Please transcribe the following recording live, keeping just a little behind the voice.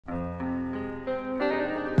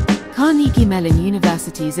Carnegie Mellon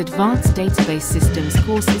University's Advanced Database Systems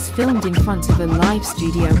course is filmed in front of a live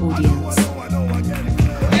studio audience.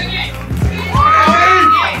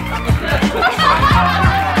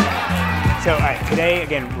 So today,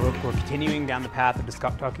 again, we're continuing down the path of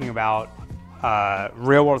talking about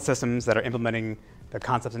real-world systems that are implementing the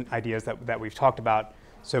concepts and ideas that we've talked about.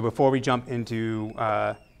 So before we jump into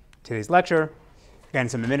today's lecture, again,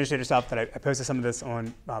 some administrative stuff that I posted some of this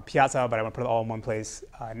on Piazza, but I want to put it all in one place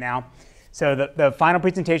now. So the final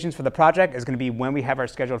presentations for the project is going to be when we have our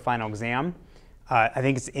scheduled final exam. I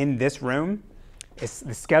think it's in this room. It's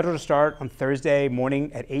scheduled to start on Thursday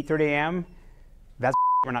morning at 8:30 a.m. That's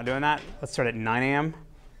we're not doing that. Let's start at 9 a.m.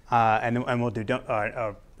 And we'll do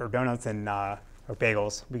donuts and or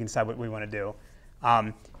bagels. We can decide what we want to do.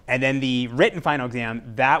 And then the written final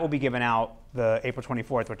exam, that will be given out the April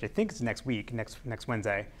 24th, which I think is next week, next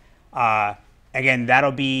Wednesday. Again,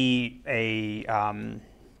 that'll be it'll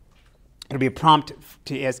be a prompt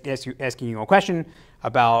to asking you a question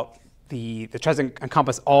about the tries to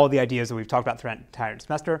encompass all the ideas that we've talked about throughout the entire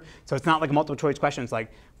semester. So it's not like a multiple choice questions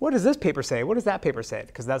like, what does this paper say? What does that paper say?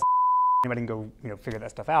 Because that's anybody can go figure that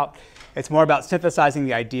stuff out. It's more about synthesizing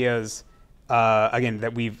the ideas again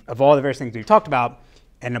that of all the various things we've talked about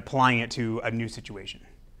and applying it to a new situation,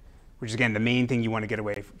 which is again the main thing you want to get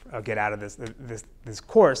out of this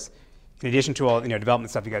course, in addition to all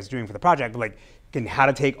development stuff you guys are doing for the project. But like again, how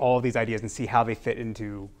to take all of these ideas and see how they fit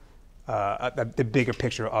into the bigger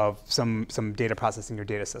picture of some data processing or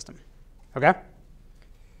data system. Okay.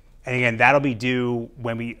 And again, that'll be due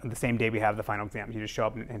the same day we have the final exam. You just show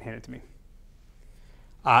up and hand it to me.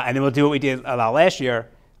 And then we'll do what we did last year.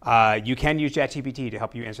 You can use ChatGPT to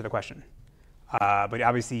help you answer the question. But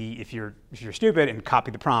obviously, if you're stupid and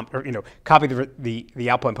copy the prompt or copy the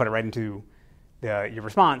output and put it right into your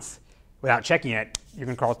response without checking it, you're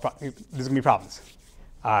going to cause there's going to be problems.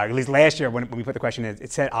 At least last year when we put the question in,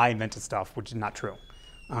 it said I invented stuff, which is not true.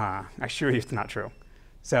 I assure you it's not true.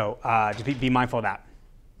 So just be mindful of that.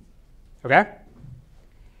 Okay?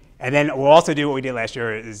 And then we'll also do what we did last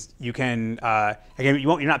year is you can, again,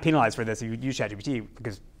 you're not penalized for this if you use ChatGPT,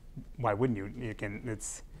 because why wouldn't you?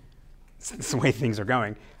 It's the way things are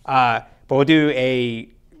going. But we'll do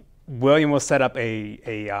William will set up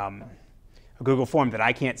a Google form that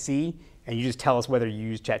I can't see, and you just tell us whether you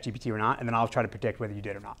use ChatGPT or not, and then I'll try to predict whether you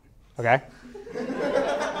did or not. Okay?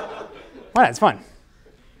 Well, it's fun.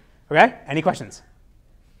 Okay? Any questions?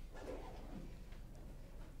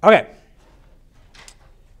 Okay.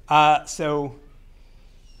 So,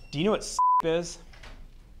 do you know what is?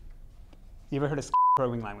 You ever heard of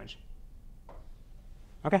programming language?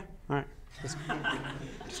 Okay, all right. Just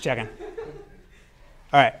checking.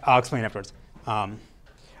 All right, I'll explain afterwards. All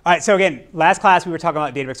right, so again, last class we were talking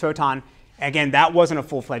about Databricks Photon. Again, that wasn't a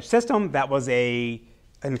full-fledged system. That was an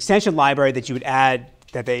extension library that you would add,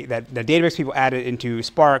 that the Databricks people added into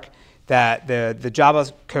Spark, that the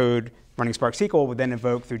Java code running Spark SQL would then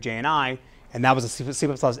invoke through JNI, and that was a C++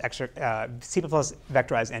 vectorized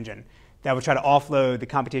engine that would try to offload the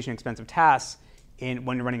computation expensive tasks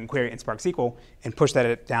when you're running a query in Spark SQL and push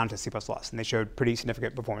that down to C++. And they showed pretty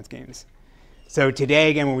significant performance gains. So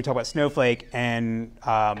today, again, when we talk about Snowflake and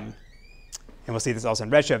we'll see this also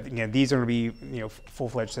in Redshift, again, these are going to be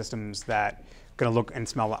full-fledged systems that are going to look and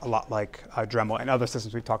smell a lot like Dremel and other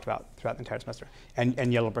systems we've talked about throughout the entire semester, and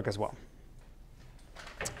Yellowbrick as well.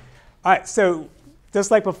 All right, so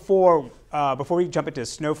just like before we jump into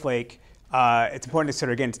Snowflake, it's important to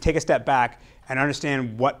sort of again to take a step back and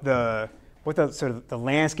understand what the sort of the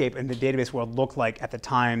landscape in the database world looked like at the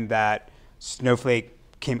time that Snowflake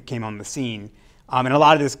came on the scene. And a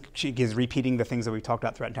lot of this is repeating the things that we talked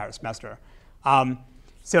about throughout the entire semester.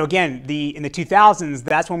 So again, in the 2000s,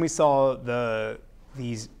 that's when we saw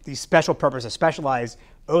these special purpose or specialized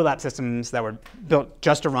OLAP systems that were built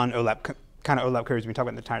just to run kind of OLAP queries we talked about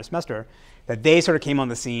in the entire semester, that they sort of came on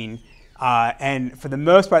the scene. And for the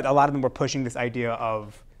most part, a lot of them were pushing this idea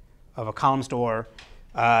of a column store.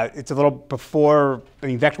 It's a little before,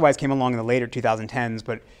 Vectorwise came along in the later 2010s,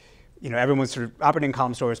 but everyone was sort of operating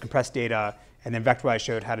column stores, compressed data, and then Vectorwise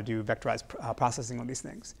showed how to do vectorized processing on these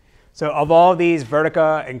things. So of all these,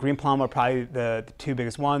 Vertica and Greenplum are probably the two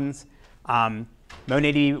biggest ones.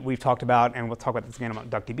 MongoDB we've talked about, and we'll talk about this again about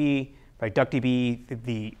DuckDB. Like DuckDB,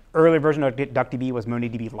 the early version of DuckDB was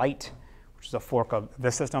MongoDB Lite, which is a fork of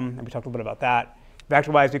this system, and we talked a little bit about that.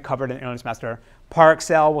 Vectorwise we covered in the early semester.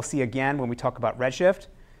 ParAccel we'll see again when we talk about Redshift,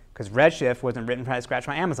 because Redshift wasn't written from scratch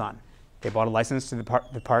by Amazon. They bought a license to the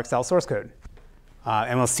ParAccel source code.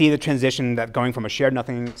 And we'll see the transition that going from a shared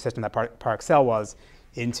nothing system that ParAccel was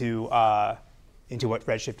into what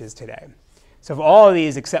Redshift is today. So for all of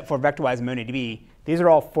these, except for Vectorwise and MongoDB, These are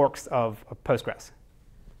all forks of Postgres.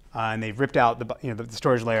 And they've ripped out the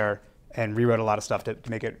storage layer and rewrote a lot of stuff to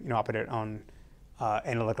make it operate on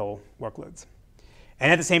analytical workloads.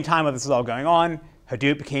 And at the same time while this is all going on,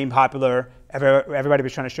 Hadoop became popular. Everybody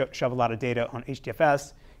was trying to shove a lot of data on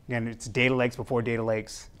HDFS. Again, it's data lakes before data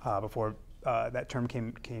lakes, before that term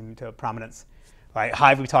came to prominence. Right,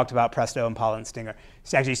 Hive we talked about, Presto, Impala, and Stinger.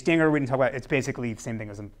 So actually, Stinger we didn't talk about. It's basically the same thing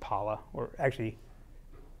as Impala, or actually,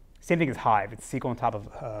 same thing as Hive. It's SQL on top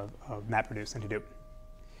of MapReduce and Hadoop.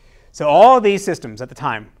 So all of these systems at the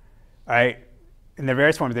time, right, in their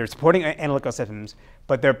various forms, they're supporting analytical systems,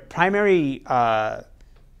 but their primary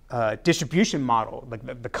distribution model,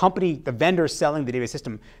 like the company, the vendor selling the database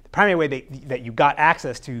system, the primary way that you got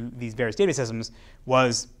access to these various database systems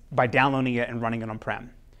was by downloading it and running it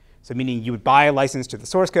on-prem. So meaning you would buy a license to the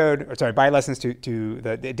source code, or sorry, buy a license to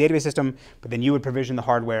the database system, but then you would provision the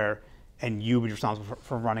hardware and you would be responsible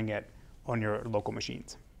for running it on your local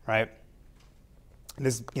machines, right? And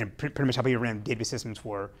this is pretty much how we ran database systems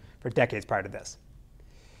for decades prior to this.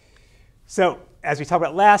 So as we talked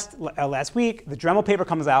about last week, the Dremel paper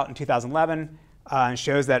comes out in 2011 and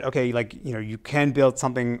shows that, okay, you can build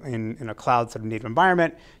something in a cloud sort of native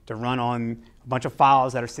environment to run on a bunch of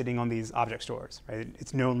files that are sitting on these object stores. Right?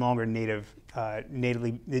 It's no longer the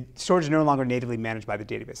storage is no longer natively managed by the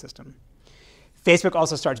database system. Facebook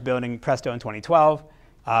also starts building Presto in 2012.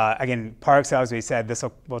 Again, par excellence, as we said,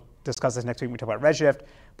 we'll discuss this next week when we talk about Redshift,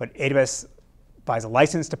 but AWS buys a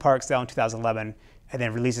license to par excel in 2011 and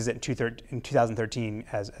then releases it in 2013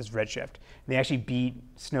 as Redshift. And they actually beat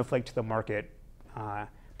Snowflake to the market by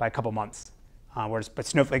a couple months. But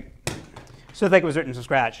Snowflake was written from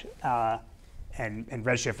scratch, and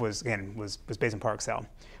Redshift was based on par excel.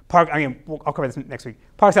 I'll cover this next week.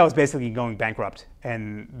 Par excel was basically going bankrupt,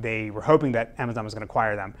 and they were hoping that Amazon was going to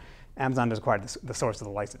acquire them. Amazon just acquired the source of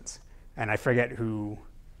the license, and I forget who.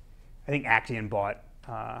 I think Actian ended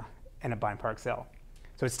up buying par excel.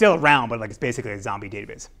 So it's still around, but it's basically a zombie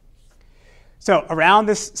database. So around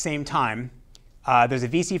this same time, there's a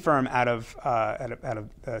VC firm out of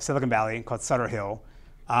Silicon Valley called Sutter Hill,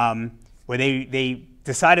 where they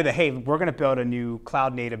decided that, hey, we're going to build a new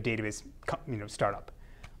cloud-native database startup.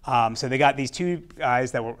 So they got these two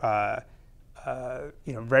guys that were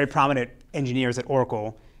very prominent engineers at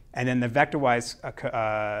Oracle, and then the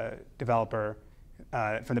VectorWise developer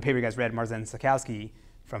from the paper you guys read, Marcin Sakowski,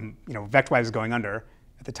 from VectorWise was going under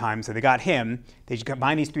at the time, so they got him. They just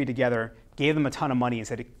combined these three together, gave them a ton of money, and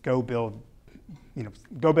said, go build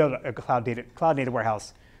a cloud native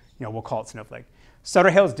warehouse. We'll call it Snowflake.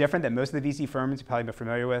 Sutter Hill is different than most of the VC firms you've probably been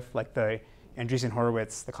familiar with, like the Andreessen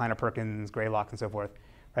Horowitz, the Kleiner Perkins, Greylock, and so forth,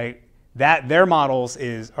 right? Their models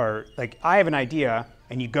are like, I have an idea,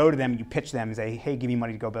 and you go to them, you pitch them, and say, hey, give me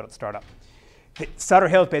money to go build a startup. Sutter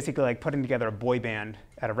Hill is basically like putting together a boy band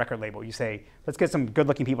at a record label. You say, let's get some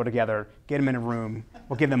good-looking people together, get them in a room,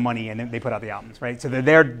 we'll give them money, and then they put out the albums, right? So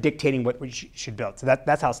they're dictating what we should build. So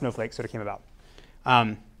that's how Snowflake sort of came about.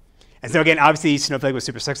 And so again, obviously, Snowflake was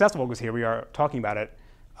super successful because here we are talking about it,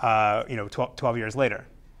 12 years later.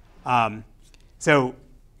 So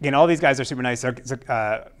again, all these guys are super nice.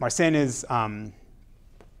 Marcin is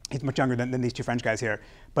he's much younger than these two French guys here,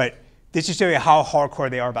 but this just show you how hardcore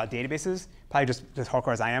they are about databases. Probably just as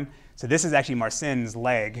hardcore as I am. So this is actually Marcin's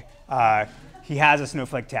leg. He has a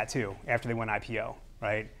Snowflake tattoo after they went IPO,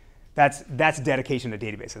 right? That's dedication to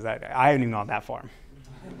databases. I haven't even gone that far.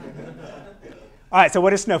 All right, so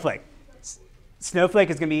what is Snowflake? Snowflake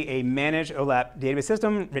is going to be a managed OLAP database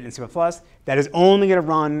system written in C++ that is only going to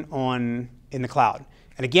run in the cloud.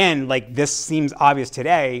 And again, this seems obvious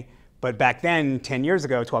today, but back then, 10 years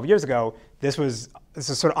ago, 12 years ago, this was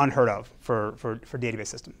sort of unheard of for database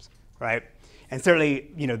systems, right? And certainly,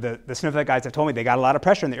 the Snowflake guys have told me they got a lot of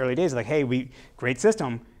pressure in the early days, like, hey, great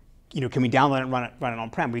system, can we download it and run it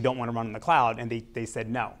on-prem? We don't want to run in the cloud, and they said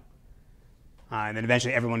no. And then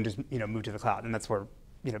eventually, everyone just moved to the cloud, and that's where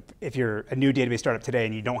if you're a new database startup today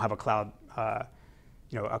and you don't have a cloud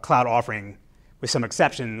offering with some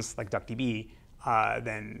exceptions like DuckDB,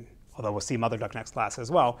 then although we'll see Mother Duck next class as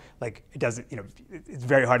well, it doesn't, it's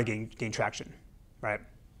very hard to gain traction, right?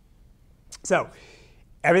 So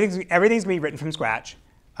everything's going to be written from scratch,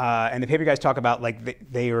 and the paper guys talk about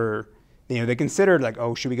they considered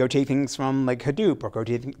oh, should we go take things from Hadoop or go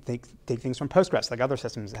take things from Postgres like other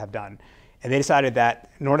systems have done, and they decided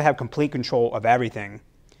that in order to have complete control of everything,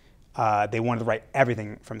 they wanted to write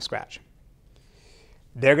everything from scratch.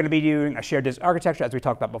 They're going to be doing a shared disk architecture, as we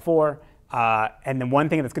talked about before. And the one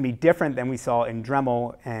thing that's going to be different than we saw in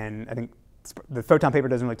Dremel, and I think the Photon paper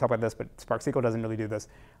doesn't really talk about this, but Spark SQL doesn't really do this,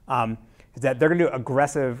 is that they're going to do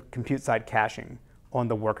aggressive compute side caching on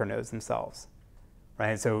the worker nodes themselves.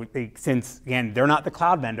 right? So since, again, they're not the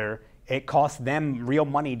cloud vendor, it costs them real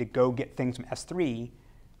money to go get things from S3,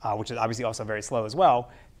 which is obviously also very slow as well.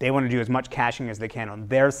 They want to do as much caching as they can on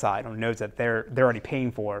their side, on nodes that they're already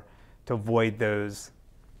paying for, to avoid those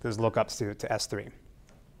lookups to S3,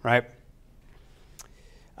 right?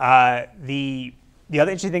 The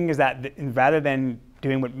other interesting thing is that rather than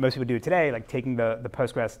doing what most people do today, like taking the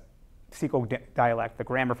Postgres SQL dialect, the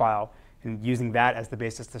grammar file, and using that as the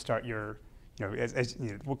basis to start your,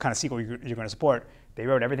 what kind of SQL you're going to support, they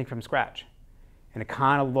wrote everything from scratch. And it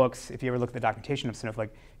kind of looks, if you ever look at the documentation of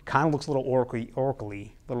Snowflake, it kind of looks a little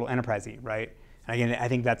Oracle-y, a little enterprise-y, right? And again, I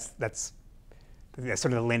think that's sort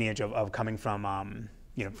of the lineage of coming from,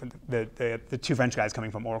 from the two French guys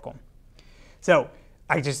coming from Oracle. So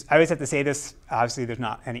I always have to say this. Obviously, there's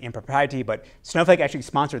not any impropriety, but Snowflake actually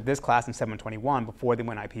sponsored this class in 721 before they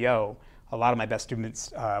went IPO. A lot of my best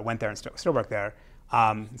students went there and still work there.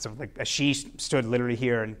 So like Ashish stood literally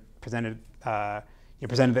here and presented the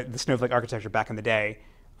Snowflake architecture back in the day.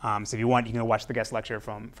 So if you want, you can go watch the guest lecture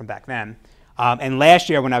from back then. And last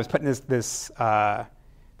year, when I was putting this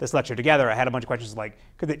lecture together, I had a bunch of questions like,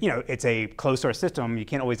 because it's a closed source system, you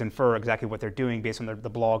can't always infer exactly what they're doing based on the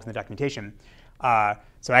blogs and the documentation.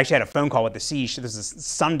 So I actually had a phone call with the Ashish. This is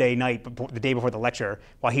Sunday night, the day before the lecture,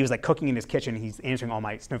 while he was like cooking in his kitchen. He's answering all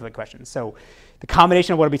my Snowflake questions. So the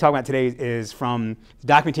combination of what I'll be talking about today is from the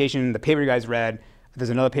documentation, the paper you guys read. There's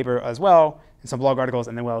another paper as well, and some blog articles,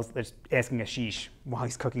 and then just asking Ashish while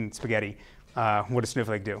he's cooking spaghetti, what does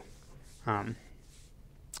Snowflake do?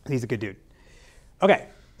 He's a good dude. Okay,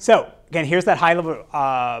 so again, here's that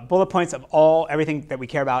high-level bullet points of everything that we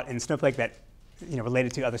care about in Snowflake that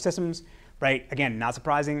related to other systems. Right, again, not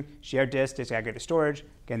surprising, shared disk aggregated storage.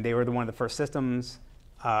 Again, they were one of the first systems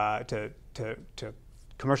to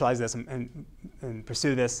commercialize this and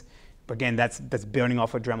pursue this. But again, that's building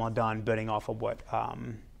off what Dremel had done, building off of what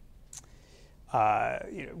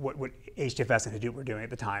HDFS and Hadoop were doing at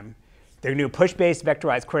the time. They're going to do push-based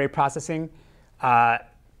vectorized query processing,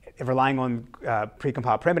 relying on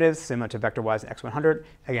precompiled primitives similar to VectorWise and X100.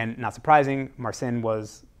 Again, not surprising. Marcin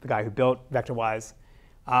was the guy who built VectorWise.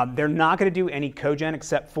 They're not going to do any cogen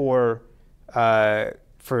except for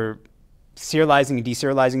serializing and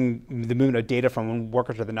deserializing the movement of data from one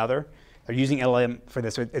worker to another. They're using LLM for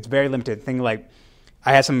this, so it's very limited. Thing like,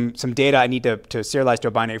 I have some data I need to serialize to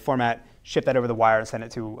a binary format, ship that over the wire and send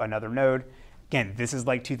it to another node. Again, this is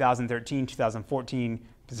like 2013, 2014.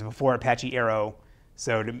 This is before Apache Arrow.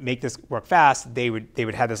 So to make this work fast, they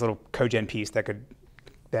would have this little cogen piece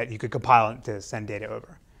that you could compile to send data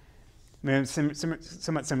over. I mean,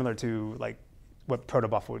 somewhat similar to like what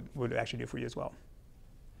protobuf would actually do for you as well.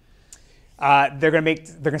 They're going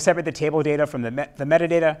to separate the table data from the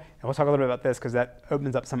metadata, and we'll talk a little bit about this because that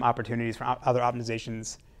opens up some opportunities for other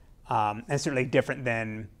optimizations, and it's certainly different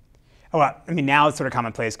than. Now it's sort of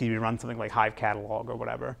commonplace because you run something like Hive Catalog or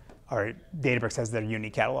whatever, or Databricks has their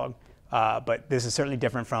unique catalog, but this is certainly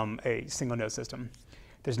different from a single node system.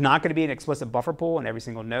 There's not going to be an explicit buffer pool in every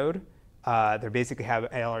single node. They basically have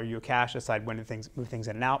ALRU cache, decide when to move things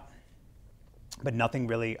in and out, but nothing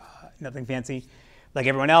really, nothing fancy. Like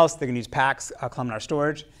everyone else, they're going to use packs, columnar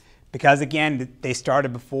storage, because again, they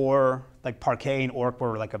started before like Parquet and Orc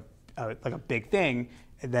were like a big thing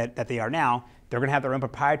that they are now. They're going to have their own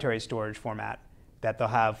proprietary storage format that they'll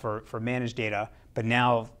have for managed data. But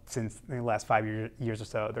now, since the last 5 years or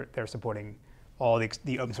so, they're supporting all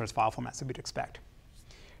the open source file formats that we'd expect.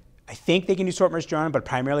 I think they can do sort merge join, but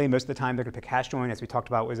primarily most of the time they're going to pick hash join, as we talked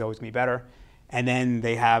about, was always going to be better. And then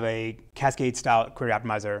they have a cascade style query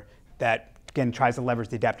optimizer that, again, tries to leverage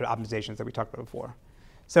the adaptive optimizations that we talked about before.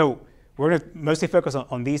 So we're going to mostly focus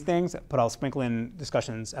on these things, but I'll sprinkle in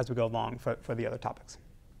discussions as we go along for the other topics.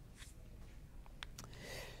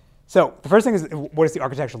 So the first thing is, what does the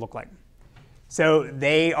architecture look like? So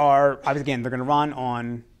they are, obviously, again, they're going to run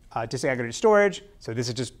on disaggregated storage. So this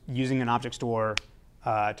is just using an object store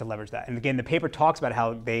to leverage that. And again, the paper talks about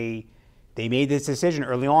how they made this decision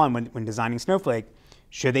early on when designing Snowflake.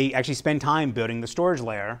 Should they actually spend time building the storage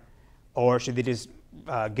layer, or should they just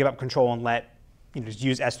give up control and just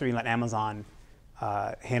use S3 and let Amazon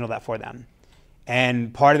handle that for them?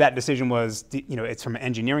 And part of that decision was, it's from an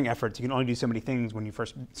engineering effort. You can only do so many things when you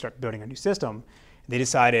first start building a new system. They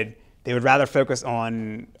decided they would rather focus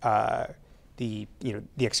on the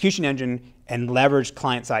execution engine and leverage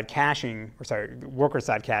client-side caching,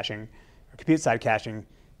 worker-side caching, or compute-side caching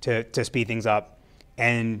to speed things up,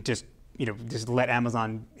 and just let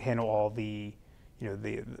Amazon handle all the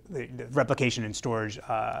replication and storage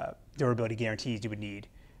durability guarantees you would need.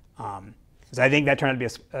 So I think that turned out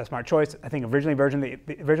to be a smart choice. I think the original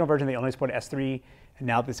version they only supported S3, and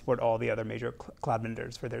now they support all the other major cloud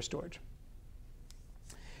vendors for their storage.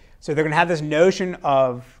 So they're going to have this notion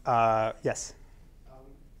of, yes?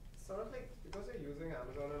 Sort of like, because they're using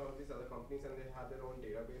Amazon and all these other companies and they have their own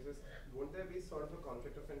databases, won't there be sort of a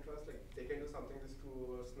conflict of interest? Like, they can do something just to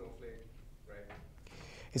Snowflake, right?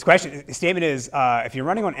 His statement is, if you're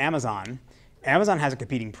running on Amazon, Amazon has a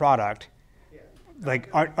competing product. Yeah. Like,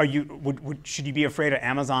 should you be afraid of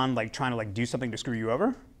Amazon like trying to like do something to screw you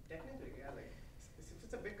over? Definitely, yeah. Like, if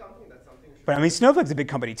it's a big company, that's something. But I mean, Snowflake's a big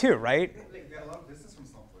company too, right? Like, they have a lot of business from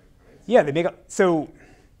Snowflake, right? Yeah, they make so.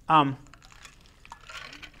 How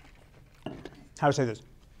do I say this?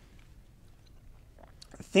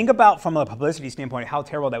 Think about from a publicity standpoint how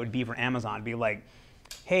terrible that would be for Amazon to be like,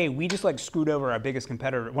 hey, we just like screwed over our biggest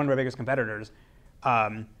competitor, one of our biggest competitors.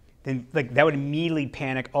 Then like that would immediately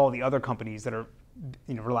panic all the other companies that are,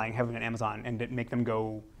 relying heavily on Amazon and make them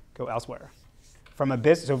go elsewhere. From a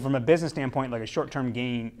business standpoint, like a short-term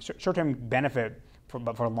gain, short-term benefit,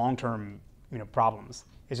 but for long-term problems,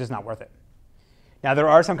 it's just not worth it. Now there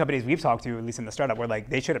are some companies we've talked to, at least in the startup, where like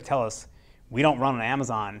they should have tell us we don't run on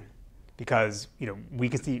Amazon because we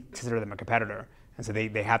consider them a competitor, and so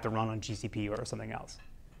they have to run on GCP or something else.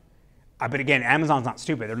 But again, Amazon's not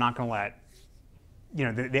stupid. They're not going to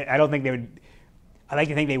let, I don't think they would. I like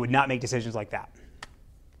to think they would not make decisions like that.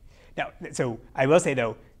 Now, so I will say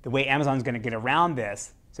though, the way Amazon's going to get around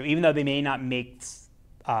this, so even though they may not make,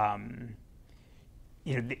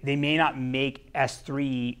 they may not make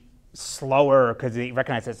S3 slower because they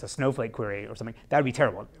recognize it's a Snowflake query or something, that would be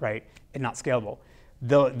terrible, right? And not scalable.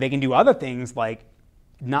 Though they can do other things like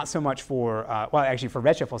not so much for, well, actually for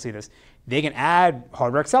Redshift, we'll see this. They can add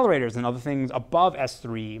hardware accelerators and other things above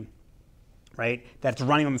S3, right? That's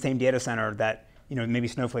running on the same data center that maybe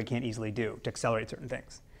Snowflake can't easily do to accelerate certain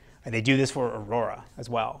things. And they do this for Aurora as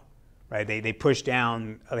well, right? They push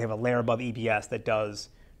down, they have a layer above EBS that does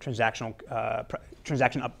transaction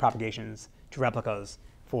propagations to replicas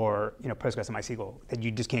for Postgres and MySQL that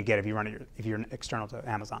you just can't get if you're external to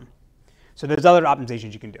Amazon. So there's other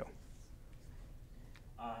optimizations you can do.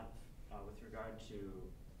 With regard to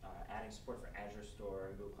adding support for Azure Store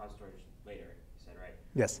and Google Cloud Storage later, you said, right?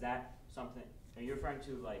 Yes. Is that something, are you referring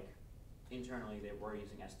to like internally they were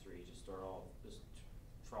using S3 to store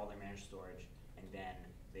for all their managed storage, and then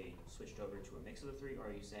they switched over to a mix of the three, or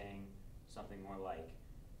are you saying something more like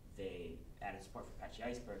they added support for Apache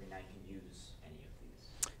Iceberg and now you can use any of these?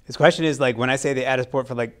 His question is like, when I say they added support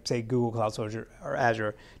for like, say, Google Cloud Storage or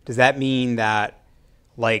Azure, does that mean that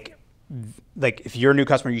like if you're a new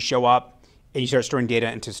customer, you show up and you start storing data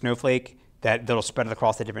into Snowflake, that'll spread it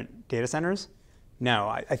across the different data centers? No,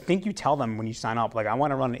 I think you tell them when you sign up, like, I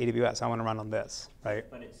want to run on AWS, I want to run on this, right?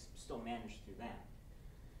 But it's still managed through them.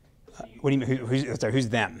 So What do you mean, who's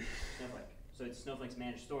them? Snowflake. So it's Snowflake's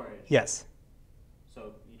managed storage. Yes.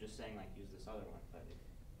 So you're just saying like use this other one, but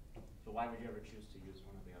so why would you ever choose to use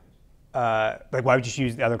one of the others? Like, why would you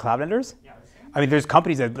choose the other cloud vendors? Yeah. I mean, there's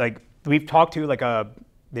companies that like we've talked to, like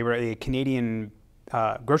they were a Canadian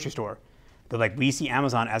grocery store. They're like, we see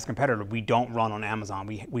Amazon as a competitor. We don't run on Amazon.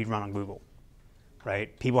 We run on Google,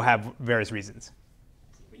 right? People have various reasons.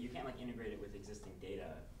 But you can't like integrate it with existing data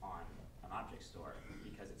on an object store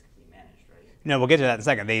because it's completely managed, right? No, we'll get to that in a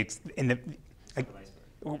second.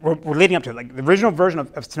 We're leading up to it. Like the original version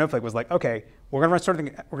of Snowflake was like, okay, we're going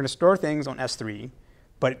to store things on S3,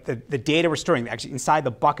 but the data we're storing actually inside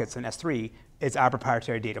the buckets in S3 is our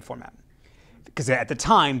proprietary data format. Because at the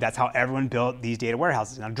time, that's how everyone built these data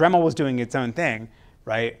warehouses. Now Dremel was doing its own thing,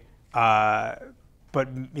 right? But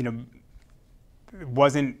it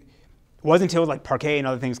wasn't until like Parquet and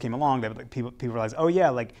other things came along that like people realized, oh yeah,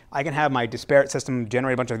 like I can have my disparate system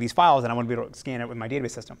generate a bunch of these files, and I want to be able to scan it with my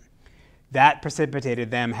database system. That precipitated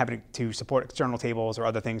them having to support external tables or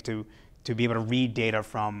other things to be able to read data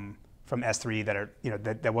from S3 that are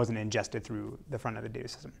that wasn't ingested through the front of the data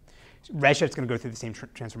system. Redshift's going to go through the same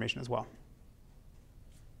transformation as well.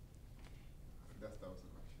 That was the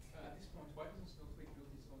question. At this point, why doesn't Snowflake build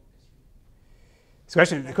its own S3?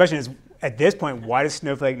 So the question is, at this point, why does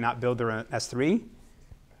Snowflake not build their own S3?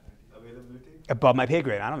 Availability? Above my pay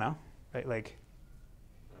grade, I don't know. Right? Like,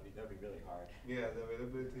 That'd be really hard. Yeah, the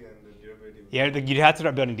availability and the durability. yeah, you'd have to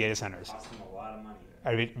start building data centers. Cost them a lot of money.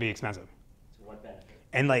 It'd be expensive. To what benefit?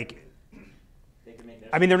 And like, They could make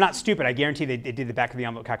I mean, they're not stupid. I guarantee they did the back of the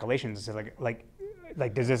envelope calculations. So like,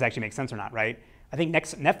 does this actually make sense or not, right? I think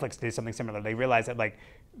Netflix did something similar. They realized that like,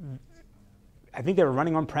 I think they were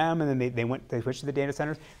running on-prem, and then they switched to the data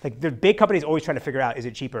centers. Like the big companies always try to figure out, is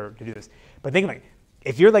it cheaper to do this? But think like,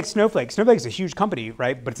 if you're like Snowflake is a huge company,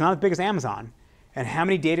 right? But it's not as big as Amazon. And how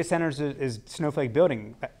many data centers is Snowflake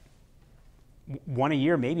building? One a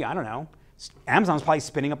year, maybe, I don't know. Amazon's probably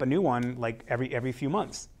spinning up a new one like every few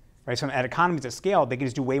months, right? So at economies of scale, they can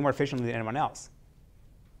just do way more efficiently than anyone else.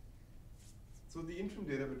 So the interim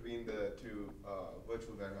data between the two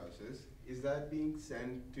virtual warehouses, is that being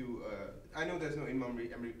sent to, I know there's no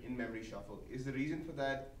in-memory shuffle. Is the reason for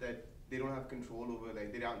that they don't have control over,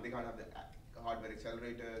 like they can't have the hardware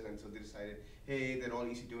accelerators, and so they decided, hey, they're all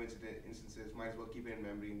EC2 instances, might as well keep it in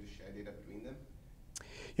memory and just share data between them?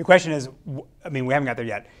 Your question is, I mean, we haven't got there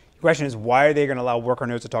yet. Your question is, why are they going to allow worker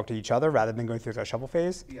nodes to talk to each other rather than going through the shuffle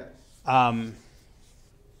phase? Yes. I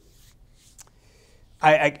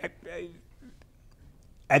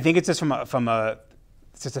think it's just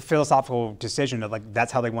it's just a philosophical decision of like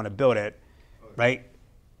that's how they want to build it, right?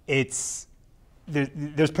 There's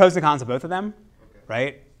pros and cons of both of them,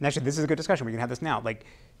 right? And actually, this is a good discussion. We can have this now. Like,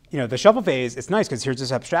 the shuffle phase, it's nice because here's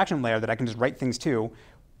this abstraction layer that I can just write things to.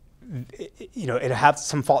 It has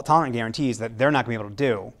some fault tolerant guarantees that they're not going to be able to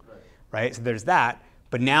do, right? So there's that.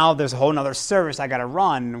 But now there's a whole other service I got to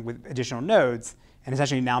run with additional nodes, and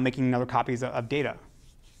essentially now making another copies of data,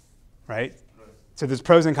 right? So there's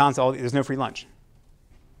pros and cons. There's no free lunch.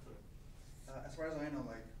 As far as I know,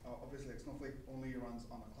 obviously Snowflake only runs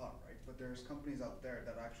on the cloud, right? But there's companies out there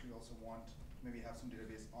that actually also want to maybe have some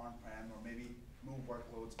database on-prem, or maybe move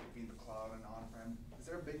workloads between the cloud and on-prem. Is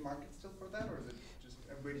there a big market still for that, or is it just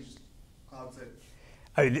everybody just clouds it?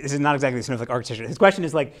 This is not exactly the Snowflake architecture. His question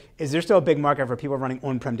is like, is there still a big market for people running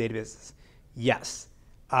on-prem databases? Yes,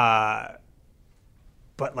 but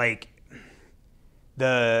like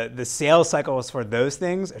the sales cycles for those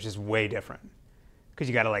things are just way different because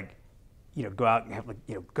you got to go out and have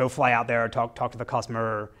go fly out there, talk to the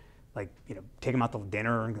customer, take them out to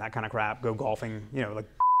dinner and that kind of crap, go golfing, like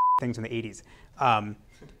things in the 80s.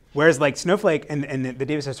 Whereas like Snowflake and the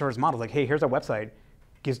database as a service model, like, hey, here's our website,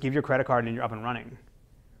 give your credit card and you're up and running,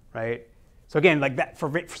 right? So again, like that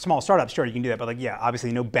for small startups, sure you can do that, but like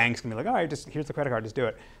obviously no bank's gonna be like, all right, just here's the credit card, just do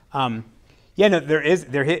it. There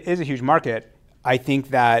is a huge market. I think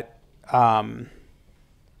that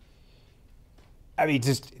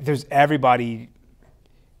there's everybody.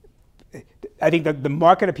 I think the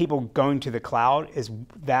market of people going to the cloud is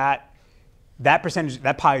that percentage,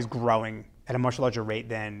 that pie is growing at a much larger rate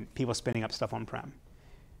than people spinning up stuff on-prem.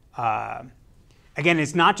 Again,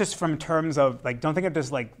 it's not just from terms of don't think of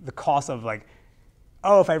this like the cost of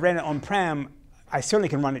if I ran it on-prem, I certainly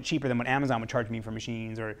can run it cheaper than what Amazon would charge me for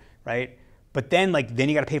machines, or right. But then then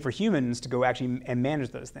you got to pay for humans to go actually and manage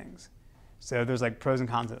those things. So there's pros and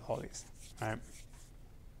cons of all these. All right.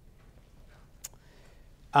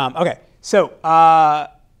 Okay. So right.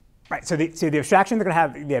 So the abstraction they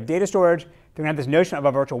have data storage. They're going to have this notion of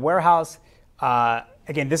a virtual warehouse.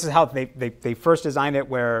 Again, this is how they first designed it,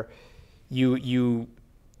 where you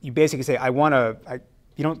basically say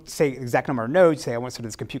you don't say exact number of nodes. You say I want sort of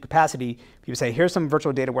this compute capacity. You say here's some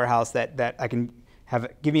virtual data warehouse that I can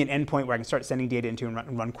give me an endpoint where I can start sending data into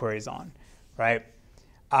and run queries on, right?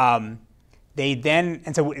 So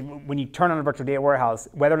when you turn on a virtual data warehouse,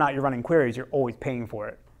 whether or not you're running queries, you're always paying for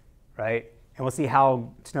it, right? And we'll see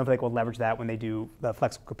how Snowflake will leverage that when they do the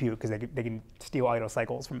flexible compute, because they can steal idle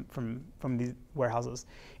cycles from these warehouses.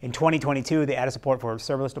 In 2022, they added support for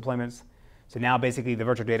serverless deployments. So now basically the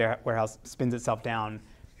virtual data warehouse spins itself down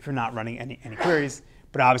if you're not running any queries,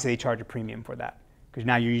 but obviously they charge a premium for that, because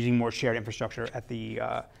now you're using more shared infrastructure at the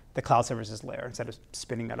cloud services layer instead of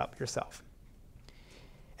spinning that up yourself.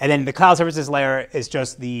 And then the cloud services layer is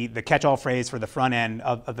just the catch-all phrase for the front end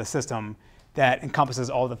of the system that encompasses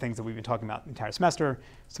all the things that we've been talking about the entire semester: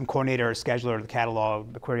 some coordinator, scheduler, the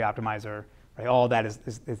catalog, the query optimizer, right? All of that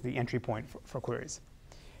is the entry point for queries.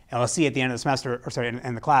 And we'll see at the end of the semester,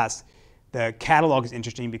 in the class, the catalog is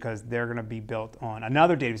interesting because they're going to be built on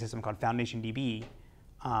another database system called Foundation DB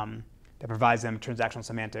that provides them transactional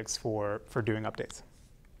semantics for doing updates.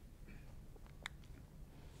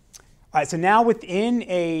 All right, so now at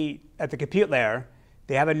the compute layer,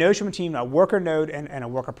 they have a notion between a worker node and a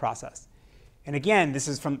worker process. And again, this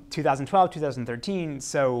is from 2012, 2013.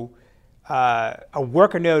 So a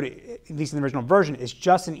worker node, at least in the original version, is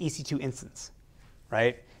just an EC2 instance,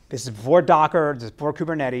 right? This is before Docker, this is before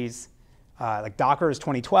Kubernetes. Docker is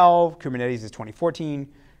 2012, Kubernetes is 2014.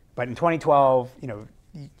 But in 2012, you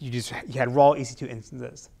had raw EC2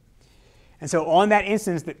 instances. And so on that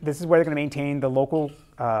instance, this is where they're going to maintain the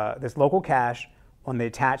this local cache on the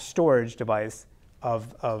attached storage device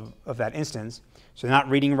of that instance. So they're not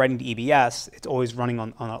reading and writing to EBS. It's always running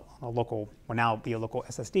on a local, or now be a local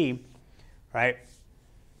SSD, right?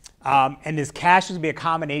 And this cache is going to be a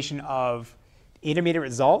combination of intermediate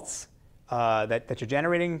results that you're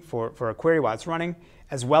generating for a query while it's running,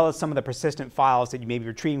 as well as some of the persistent files that you may be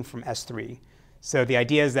retrieving from S3. So the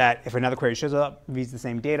idea is that if another query shows up, reads the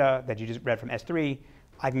same data that you just read from S3,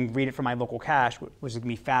 I can read it from my local cache, which is going to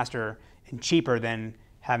be faster and cheaper than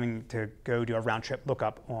having to go do a round trip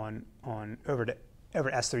lookup over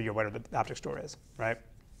S3 or whatever the object store is, right?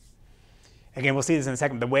 Again, we'll see this in a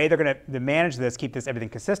second. The way they're going to manage this, keep everything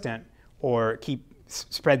consistent, or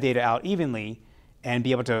spread data out evenly, and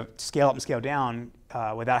be able to scale up and scale down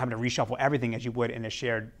without having to reshuffle everything as you would in a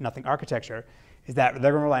shared nothing architecture, is that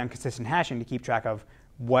they're going to rely on consistent hashing to keep track of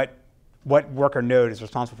what worker node is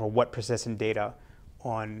responsible for what persistent data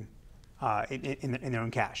in their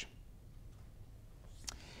own cache.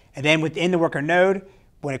 And then within the worker node,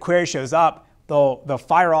 when a query shows up, they'll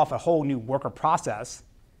fire off a whole new worker process,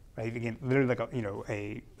 right? Again, literally like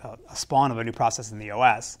a spawn of a new process in the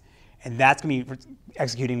OS, and that's going to be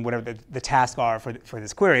executing whatever the tasks are for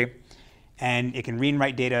this query, and it can read and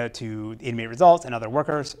write data to the inmate results and other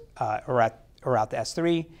workers or out to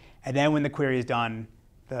S3, and then when the query is done,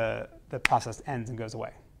 the process ends and goes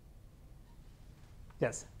away.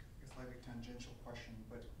 Yes. It's like a tangential question,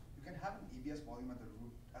 but you can have an EBS volume at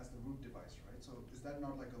as the root device, right? So is that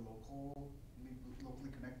not like a locally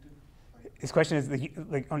connected? His question is,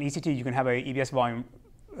 like on EC2, you can have a EBS volume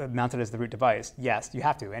mounted as the root device. Yes, you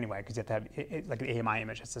have to anyway, because you have to have like an AMI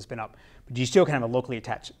image has to spin up. But you still can have a locally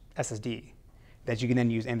attached SSD that you can then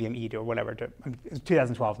use NVMe or whatever to. I mean, it was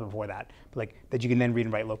 2012 before that, but like that you can then read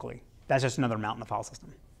and write locally. That's just another mount in the file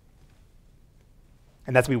system,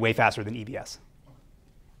 and that's going to be way faster than EBS.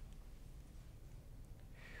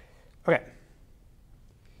 Okay.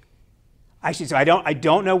 Actually, so I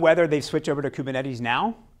don't know whether they've switched over to Kubernetes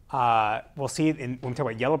now. We'll see when we talk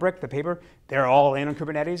about Yellowbrick, the paper. They're all in on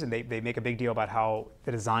Kubernetes, and they make a big deal about how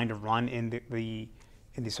they're designed to run in the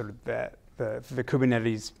sort of the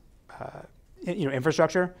Kubernetes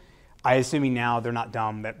infrastructure. I assuming now they're not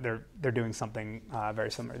dumb, that they're doing something very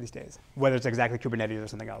similar these days. Whether it's exactly Kubernetes or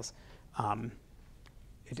something else,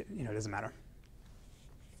 it doesn't matter.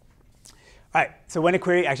 All right, so when a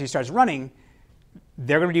query actually starts running,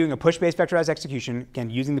 they're going to be doing a push-based vectorized execution, again,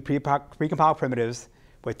 using the precompiled primitives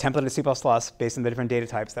with templated C++ based on the different data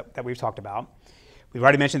types that we've talked about. We've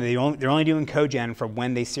already mentioned that they're only doing cogen for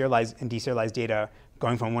when they serialize and deserialize data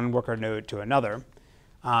going from one worker node to another.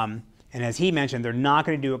 And as he mentioned, they're not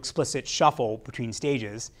going to do explicit shuffle between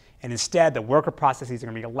stages. And instead, the worker processes are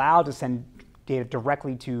going to be allowed to send data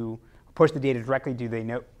directly push the data directly to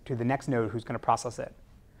the next node who's going to process it.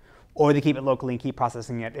 Or they keep it locally and keep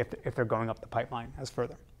processing it if they're going up the pipeline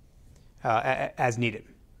as needed,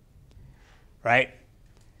 right?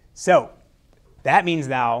 So that means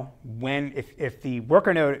now if the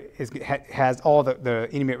worker node has all the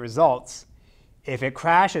inmate results, if it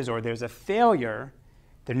crashes or there's a failure,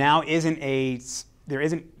 it's not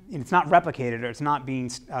replicated or it's not being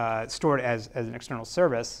stored as an external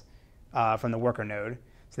service from the worker node.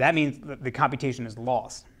 So that means the computation is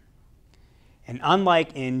lost. And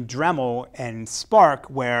unlike in Dremel and Spark,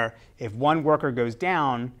 where if one worker goes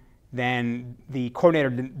down, then the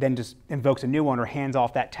coordinator then just invokes a new one or hands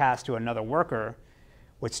off that task to another worker,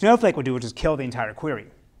 what Snowflake would do is just kill the entire query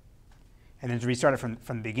and then just restart it from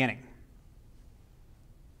the beginning.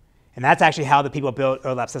 And that's actually how the people built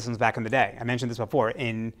OLAP systems back in the day. I mentioned this before.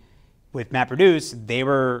 With MapReduce, they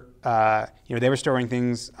were storing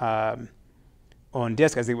things on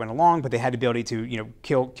disk as they went along, but they had the ability to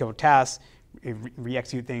kill tasks,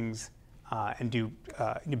 re-execute things, and do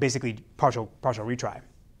basically partial retry.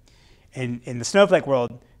 In the Snowflake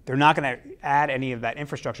world, they're not going to add any of that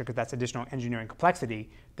infrastructure because that's additional engineering complexity.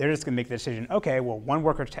 They're just going to make the decision, okay, well, one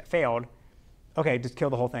worker failed. Okay, just kill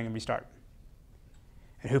the whole thing and restart.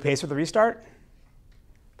 And who pays for the restart?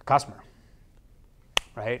 The customer,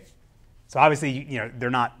 right? So obviously, they're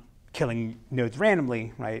not killing nodes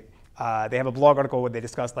randomly, right? They have a blog article where they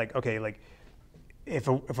discuss, if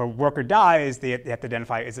a worker dies, they have to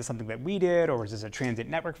identify, is this something that we did, or is this a transient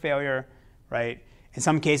network failure, right? In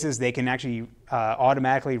some cases, they can actually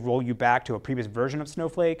automatically roll you back to a previous version of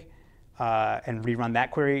Snowflake and rerun the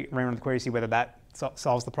query, see whether that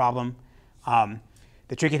solves the problem.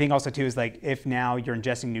 The tricky thing also too is if now you're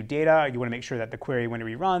ingesting new data, you want to make sure that the query, when it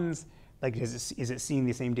reruns, is it seeing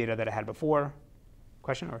the same data that it had before?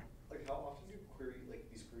 Question or? How often do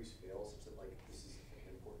these queries fail such that this is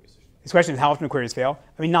an important decision? His question is how often do queries fail?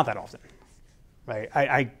 I mean, not that often, right?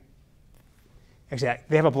 Actually,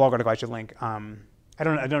 they have a blog article I should link. I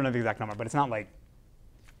don't know the exact number, but it's not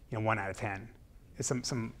 1 out of 10. It's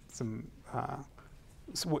some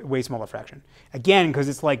way smaller fraction. Again, because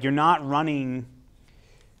it's you're not running.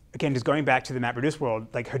 Again, just going back to the MapReduce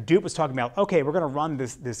world, Hadoop was talking about, okay, we're going to run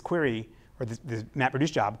this query or this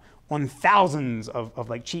MapReduce job on thousands of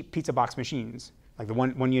like cheap pizza box machines, like the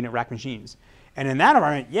one unit rack machines. And in that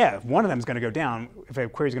environment, yeah, if one of them is going to go down, if a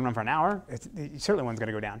query is going to run for an hour, certainly one's going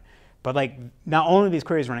to go down. But like not only are these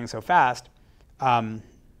queries running so fast, they're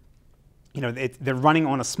running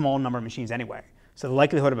on a small number of machines anyway. So the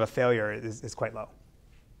likelihood of a failure is quite low.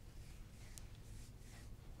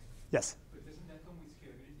 Yes? But doesn't that come with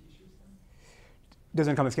scalability issues then?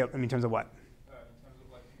 Doesn't come with scale, in terms of what? In terms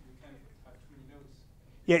of like, you can't have too many nodes.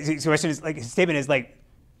 Yeah, so the question is, like, his statement is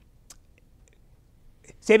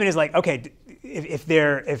like, okay,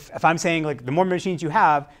 if I'm saying like the more machines you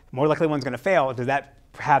have, the more likely one's going to fail, does that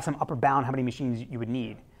have some upper bound how many machines you would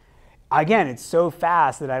need? Again, it's so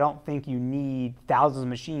fast that I don't think you need thousands of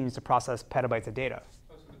machines to process petabytes of data.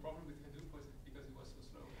 Oh, so the problem with Hadoop was because it was so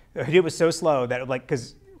slow? Hadoop was so slow that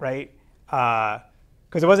because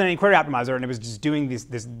there wasn't any query optimizer, and it was just doing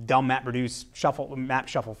this dumb map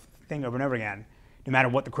shuffle thing over and over again, no matter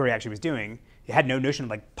what the query actually was doing. It had no notion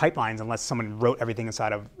of like pipelines unless someone wrote everything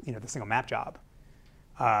inside of the single map job.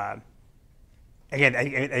 Again,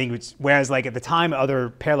 I think whereas like at the time other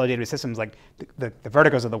parallel database systems like the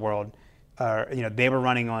Verticos of the world, they were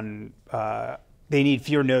running on they need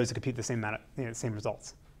fewer nodes to compute the same amount of same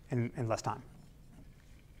results in less time.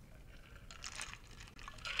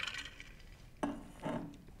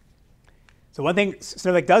 So one thing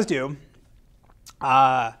Snowflake does do,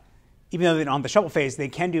 even though they're on the shuffle phase, they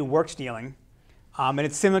can do work stealing. And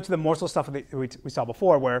it's similar to the morsel stuff that we saw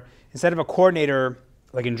before, where instead of a coordinator,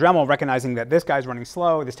 like in Dremel, recognizing that this guy's running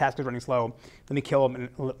slow, this task is running slow, let me kill him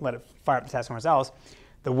and let it fire up the task somewhere else.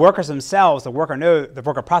 The workers themselves, the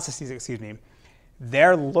worker processes,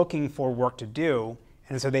 they're looking for work to do.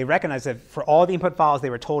 And so they recognize that for all the input files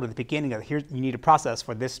they were told at the beginning that here you need a process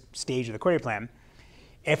for this stage of the query plan,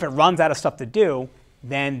 if it runs out of stuff to do,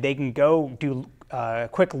 then they can go do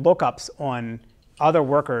quick lookups on other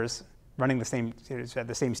workers running the same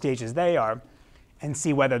stage as they are, and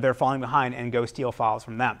see whether they're falling behind and go steal files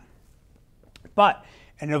from them. But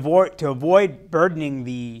to avoid burdening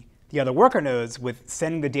the other worker nodes with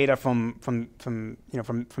sending the data from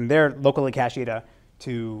their locally cached data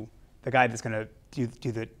to the guy that's going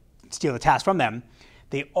to steal the task from them,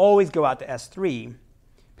 they always go out to S3,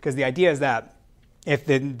 because the idea is that if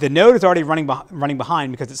the node is already running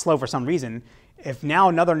behind because it's slow for some reason, if now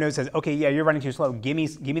another node says, okay, yeah, you're running too slow, give me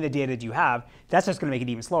the data that you have, that's just going to make it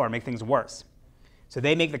even slower, make things worse. So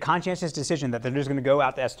they make the conscientious decision that they're just going to go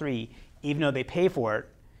out to S3, even though they pay for it,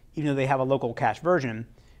 even though they have a local cache version,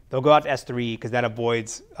 they'll go out to S3 because that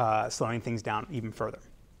avoids slowing things down even further.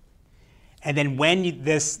 And then when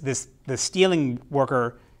the stealing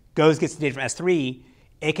worker gets the data from S3,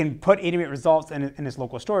 it can put intermediate results in its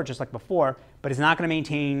local storage just like before, but it's not going to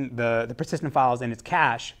maintain the persistent files in its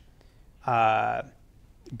cache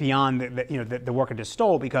beyond the worker just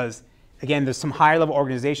stole, because again, there's some higher level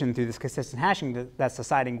organization through this consistent hashing that's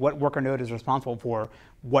deciding what worker node is responsible for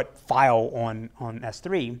what file on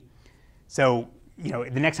S3. So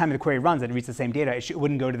the next time the query runs and it reads the same data, it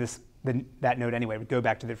wouldn't go to that node anyway. It would go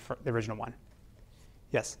back to the original one.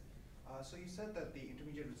 Yes? So you said that the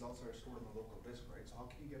intermediate results are stored on the local disk, right? So how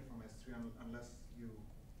can you get it from S3 unless you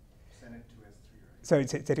send it to S3, right? So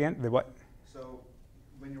say it again, the what? So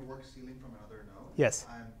when you're work stealing from another node, yes,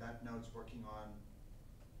 and that node's working on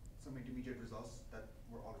some intermediate results that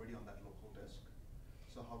were already on that local disk,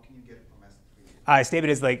 so how can you get it from S3?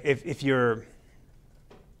 Statement is like if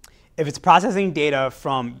it's processing data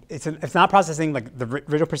from, it's not processing like the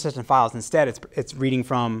original persistent files. Instead, it's reading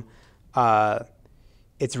from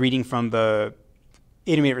the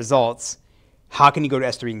intermediate results. How can you go to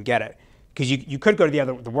S3 and get it? Because you could go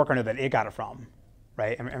to the worker node that it got it from,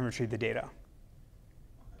 right, and retrieve the data.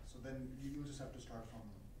 Okay, so then you just have to start from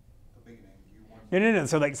the beginning. No.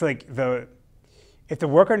 So if the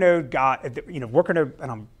worker node worker node,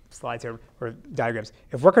 and I'm slides here or diagrams.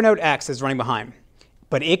 If worker node X is running behind,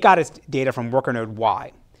 but it got its data from worker node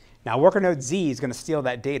Y. Now worker node Z is going to steal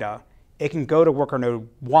that data. It can go to worker node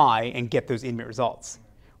Y and get those intermediate results.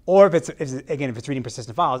 Or if it's reading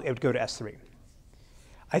persistent files, it would go to S3.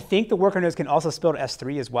 I think the worker nodes can also spill to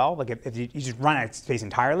S3 as well. Like if you just run out of space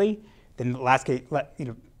entirely, then the last case,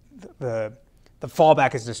 the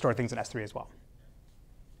fallback is to store things in S3 as well.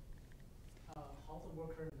 How the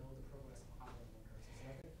worker know the progress of other workers? Is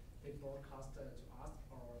that they broadcast to us,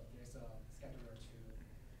 or there's a scheduler to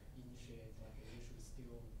initiate, like you should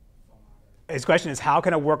steal from others? His question is, how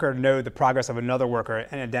can a worker know the progress of another worker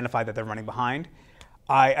and identify that they're running behind?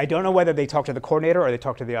 I don't know whether they talk to the coordinator or they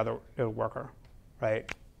talk to the other worker,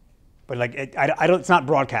 right? But like it's not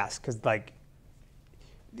broadcast, because like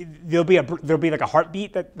there'll be like a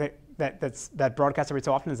heartbeat that that broadcasts every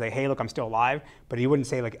so often and say, hey, look, I'm still alive, but he wouldn't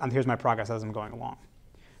say like, here's my progress as I'm going along.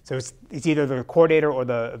 So it's either the coordinator or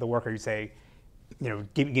the worker who say,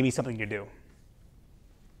 give me something to do.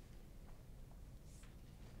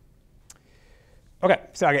 Okay,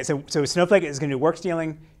 so Snowflake is going to do work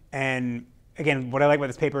stealing, and again, what I like about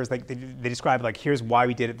this paper is like they describe like here's why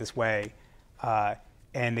we did it this way,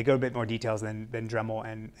 and they go a bit more details than Dremel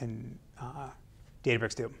and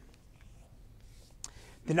Databricks do.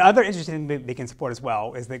 The other interesting thing they can support as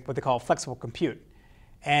well is what they call flexible compute,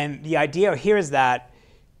 and the idea here is that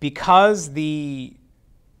because the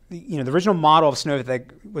original model of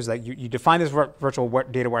Snowflake was like you define this virtual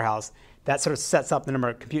data warehouse that sort of sets up the number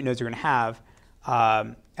of compute nodes you're going to have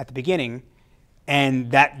at the beginning, and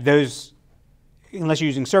that those, unless you're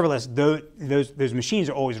using serverless, those machines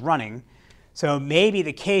are always running. So maybe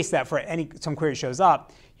the case that for some query shows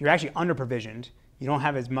up, you're actually under provisioned. You don't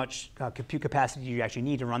have as much compute capacity you actually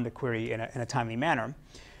need to run the query in a timely manner.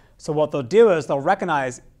 So what they'll do is they'll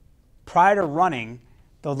recognize prior to running,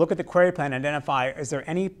 they'll look at the query plan and identify, is there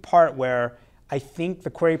any part where I think the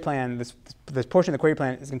query plan, this portion of the query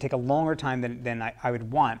plan is going to take a longer time than I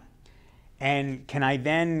would want. And can I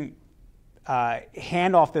then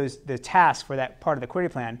hand off the tasks for that part of the query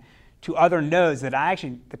plan to other nodes that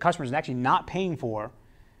the customer is actually not paying for?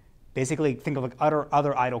 Basically, think of like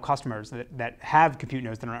other idle customers that have compute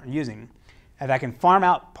nodes that are not using. If I can farm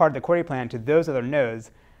out part of the query plan to those other nodes,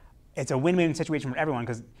 it's a win-win situation for everyone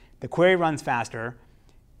because the query runs faster.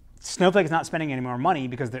 Snowflake is not spending any more money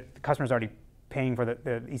because the customer is already paying for the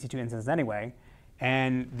EC2 instance anyway.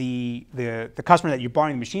 And the customer that you're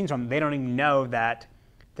borrowing the machines from, they don't even know that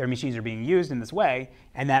their machines are being used in this way,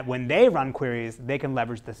 and that when they run queries, they can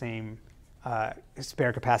leverage the same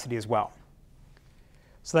spare capacity as well.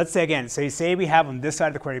 So let's say again, so you say we have on this side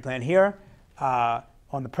of the query plan here,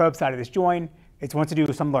 on the probe side of this join, it wants to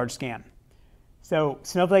do some large scan. So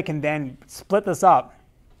Snowflake can then split this up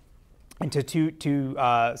into two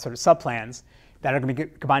sort of subplans that are going to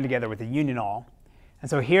be combined together with a union all. And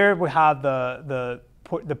so here we have the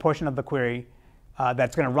portion of the query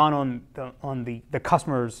that's going to run on the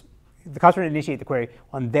customer's, the customer initiate the query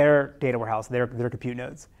on their data warehouse, their compute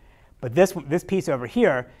nodes. But this piece over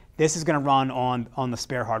here, this is going to run on the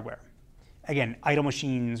spare hardware. Again, idle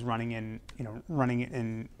machines running in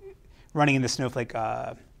the Snowflake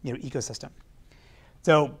ecosystem.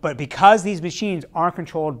 So, but because these machines aren't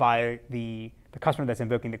controlled by the customer that's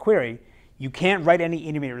invoking the query, you can't write any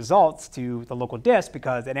intermediate results to the local disk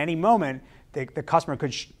because at any moment the customer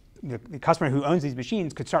could the customer who owns these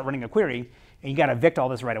machines could start running a query, and you got to evict all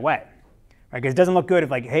this right away, right? Because it doesn't look good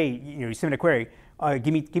if like, hey, you submit a query,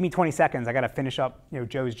 give me 20 seconds, I got to finish up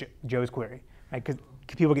Joe's query, right? Because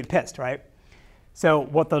people get pissed, right? So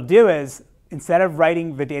what they'll do is instead of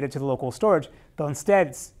writing the data to the local storage, they'll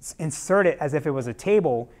instead insert it as if it was a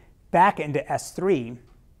table back into S3,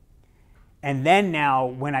 and then now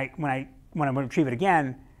when I retrieve it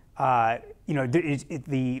again, the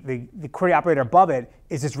query operator above it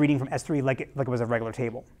is just reading from S3 like it was a regular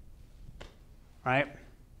table, right?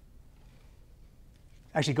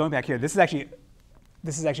 Actually, going back here, this is actually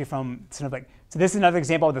from Snowflake. So this is another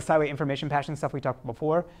example of the sideway information passing stuff we talked about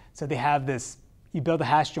before. So they have this, you build a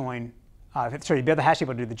hash join, you build the hash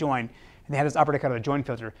table to do the join, and they have this operator called a join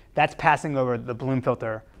filter. That's passing over the Bloom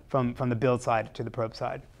filter from the build side to the probe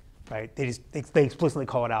side, right? They explicitly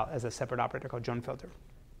call it out as a separate operator called join filter.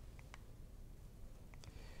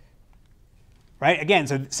 Right? Again,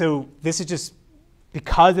 so this is just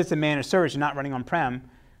because it's a managed service, you're not running on-prem,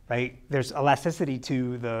 right? There's elasticity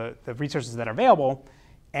to the resources that are available,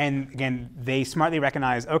 and again, they smartly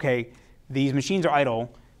recognize, okay, these machines are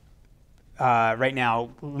idle right now.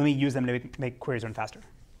 Let me use them to make queries run faster.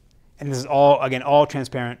 And this is all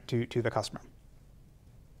transparent to the customer.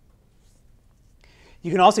 You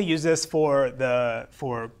can also use this for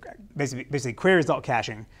basically query result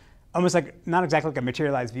caching. Almost like, not exactly like a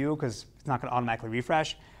materialized view because it's not going to automatically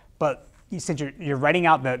refresh, but since you're writing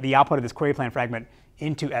out the output of this query plan fragment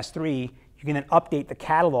into S3, you can then update the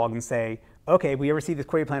catalog and say, okay, if we ever see this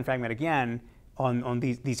query plan fragment again on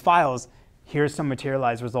these files, here's some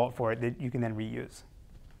materialized result for it that you can then reuse.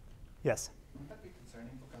 Yes? Wouldn't that be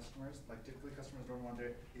concerning for customers? Like typically customers don't want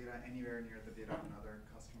their data anywhere near the data of another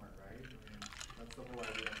customer, right? I mean, that's the whole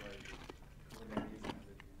idea of like Kubernetes and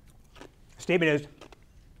everything. Statement is,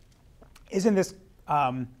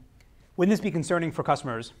 wouldn't this be concerning for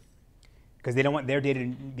customers because they don't want their data to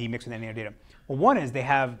be mixed with any other data? Well, one is they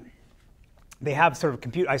have sort of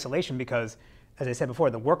compute isolation because, as I said before,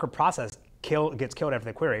 the worker process gets killed after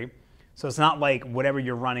the query. So it's not like whatever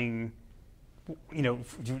you're running,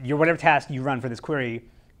 whatever task you run for this query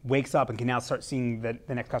wakes up and can now start seeing the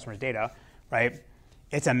next customer's data, right?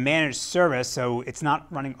 It's a managed service, so it's not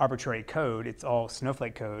running arbitrary code. It's all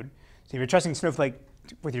Snowflake code. So if you're trusting Snowflake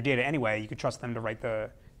with your data anyway, you could trust them to write the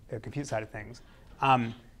compute side of things.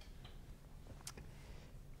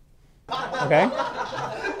 Okay.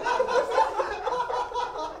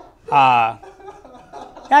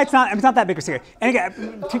 Yeah, it's not that big a secret. And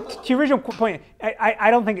again, to your original point,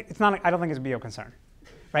 I don't think it's a big concern,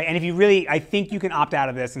 right? And if you really, I think you can opt out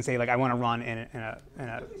of this and say like I want to run in a.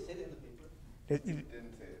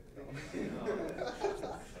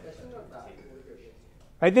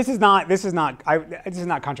 Right, this is not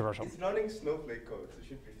controversial. It's running Snowflake code, so it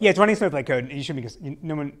should be fine. Yeah, it's running Snowflake code. You should be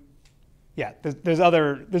no one. Yeah, there's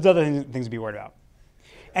other things to be worried about.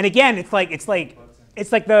 And again, it's like the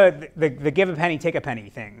give a penny, take a penny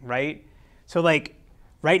thing, right? So like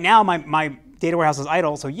right now my data warehouse is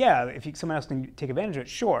idle, so yeah, if someone else can take advantage of it,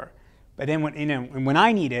 sure. But then when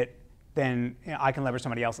I need it, then I can leverage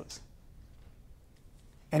somebody else's.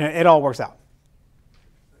 And it all works out.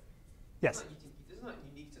 Yes. This is not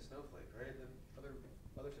unique to Snowflake, right?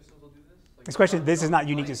 Other systems will do this. Like This question, this is not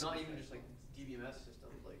unique to. It's not even just like DBMS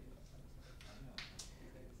systems. Like.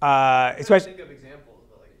 It's question. Think of examples,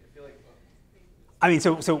 but like I feel like. I mean,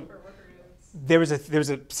 so there was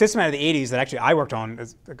a system out of the 80s that actually I worked on.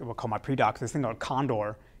 We'll call my pre-doc. This thing called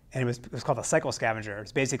Condor, and it was called a cycle scavenger.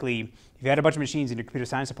 It's basically if you had a bunch of machines in your computer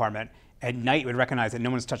science department, at night it would recognize that no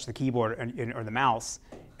one's touched the keyboard or the mouse,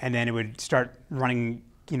 and then it would start running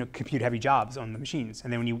compute heavy jobs on the machines.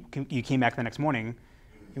 And then when you came back the next morning,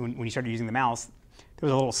 when you started using the mouse, there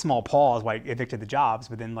was a little small pause while it evicted the jobs,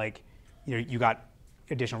 but then like you got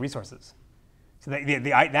additional resources. So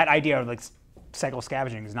that idea of like cycle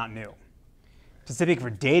scavenging is not new. Specific for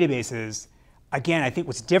databases, again, I think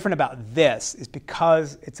what's different about this is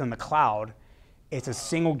because it's on the cloud, it's a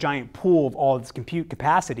single giant pool of all this compute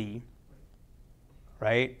capacity,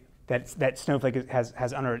 right? That Snowflake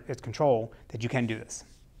has under its control that you can do this.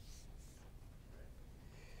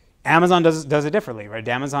 Amazon does it differently, right?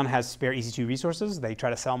 Amazon has spare EC2 resources. They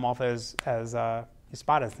try to sell them off as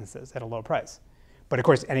spot instances at a low price. But of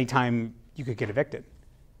course, anytime you could get evicted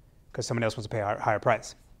because someone else wants to pay a higher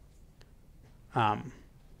price. In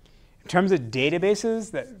terms of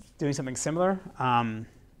databases that doing something similar, I'll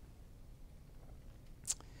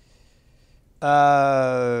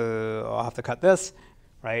have to cut this,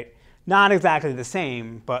 right? Not exactly the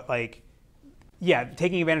same, but like, yeah,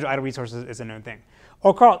 taking advantage of idle resources is a known thing.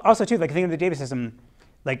 Or also too, like think of the database system,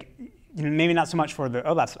 like maybe not so much for the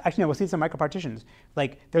OLAPs. Actually, no, we'll see some micropartitions.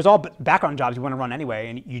 Like there's all background jobs you want to run anyway,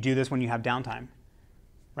 and you do this when you have downtime,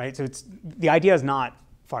 right? So the idea is not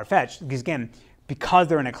far-fetched because again, because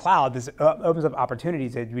they're in a cloud, this opens up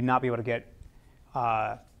opportunities that you would not be able to get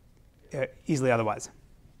easily otherwise.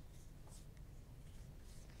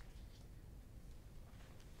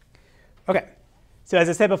 Okay, so as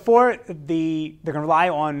I said before, they're going to rely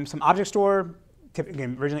on some object store,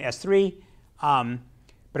 again, originally S3.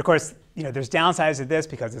 But of course, there's downsides to this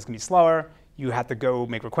because it's going to be slower. You have to go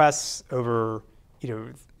make requests over,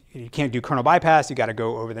 you can't do kernel bypass. You got to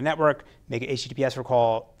go over the network, make an HTTPS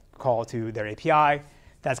call to their API.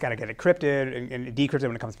 That's got to get encrypted and decrypted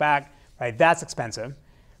when it comes back, right? That's expensive.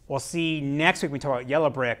 We'll see next week when we talk about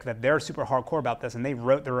Yellowbrick that they're super hardcore about this, and they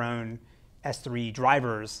wrote their own S3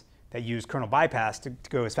 drivers that use kernel bypass to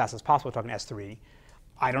go as fast as possible talking S3.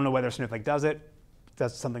 I don't know whether Snowflake does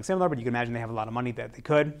something similar, but you can imagine they have a lot of money that they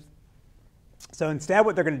could. So instead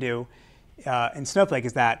what they're going to do in Snowflake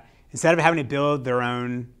is that instead of having to build their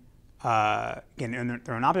own, again,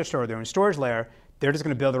 their own object store, their own storage layer, they're just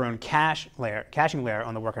going to build their own caching layer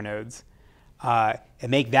on the worker nodes and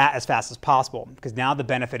make that as fast as possible. Because now the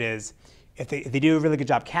benefit is if they do a really good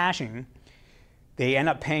job caching, they end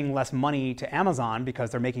up paying less money to Amazon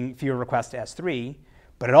because they're making fewer requests to S3,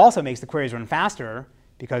 but it also makes the queries run faster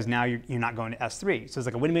because now you're not going to S3. So it's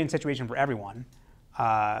like a win-win situation for everyone,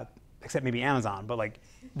 except maybe Amazon, but like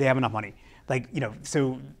they have enough money. Like,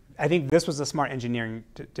 so I think this was a smart engineering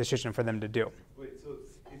decision for them to do. Wait, so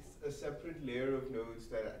it's a separate layer of nodes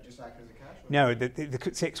that just act as a cache? No,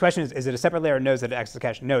 the question is it a separate layer of nodes that acts as a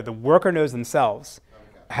cache? No, the worker nodes themselves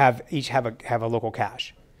each have a local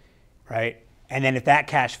cache, right? And then if that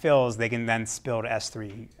cache fills, they can then spill to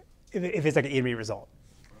S3 if it's like an intermediate result,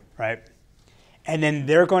 right? And then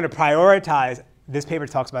they're going to prioritize, this paper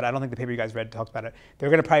talks about it, I don't think the paper you guys read talks about it, they're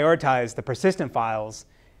going to prioritize the persistent files,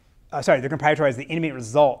 they're going to prioritize the intermediate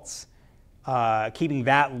results, keeping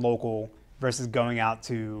that local versus going out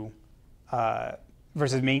to,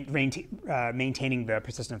 versus maintaining the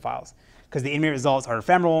persistent files. Because the intermediate results are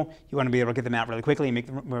ephemeral, you want to be able to get them out really quickly and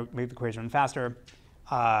make the queries run faster.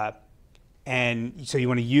 And so you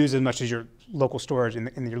want to use as much as your local storage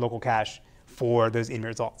in your local cache for those in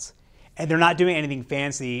results. And they're not doing anything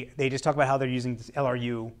fancy. They just talk about how they're using this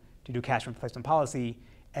LRU to do cache replacement policy,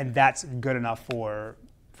 and that's good enough for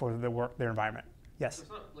their environment. Yes? So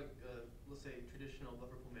it's not like, let's say, traditional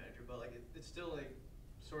buffer pool manager, but like it's still like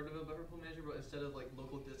sort of a buffer pool manager, but instead of like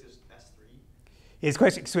local disk, it's S3. His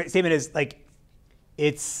question statement is like,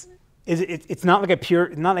 it's not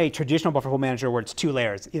like not a traditional buffer pool manager where it's 2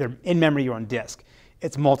 layers, either in memory or on disk.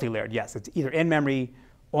 It's multi-layered. Yes, it's either in memory,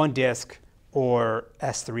 on disk, or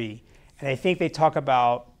S3. And I think they talk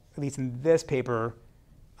about, at least in this paper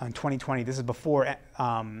in 2020, this is before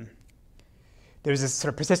there's this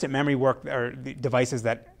sort of persistent memory work or the devices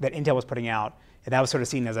that Intel was putting out, and that was sort of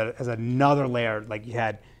seen as another layer. Like you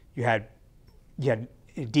had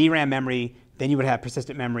DRAM memory, then you would have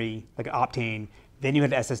persistent memory like Optane, then you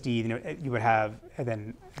had SSD, you would have and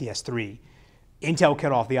then the S3. Intel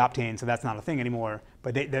cut off the Optane, so that's not a thing anymore.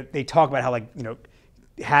 But they talk about how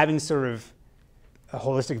having sort of a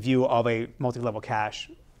holistic view of a multi-level cache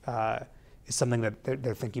is something that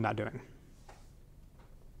they're thinking about doing.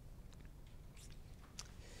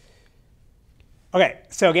 Okay,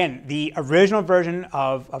 so again, the original version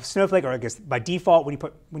of Snowflake, or I guess by default, when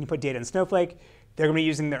you put data in Snowflake, they're going to be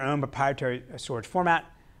using their own proprietary storage format.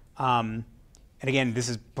 And again, this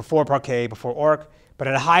is before Parquet, before Orc. But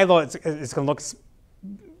at a high level, it's going to look.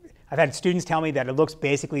 I've had students tell me that it looks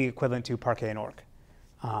basically equivalent to Parquet and Orc.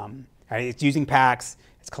 Right? It's using packs.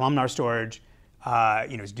 It's columnar storage.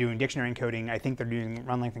 It's doing dictionary encoding. I think they're doing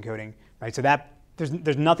run length encoding. Right? So that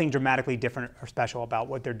there's nothing dramatically different or special about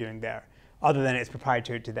what they're doing there, other than it's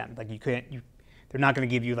proprietary to them. Like they're not going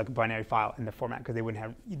to give you like a binary file in the format because they wouldn't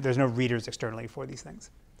have. There's no readers externally for these things.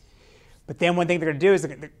 But then one thing they're going to do is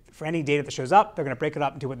for any data that shows up, they're going to break it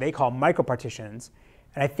up into what they call micropartitions.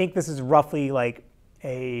 And I think this is roughly like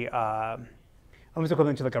almost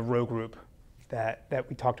equivalent to like a row group that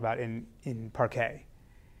we talked about in Parquet.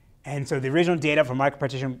 And so the original data for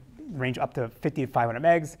micropartition range up to 50 to 500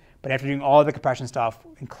 megs. But after doing all the compression stuff,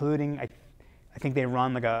 including I think they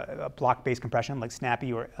run like a block-based compression like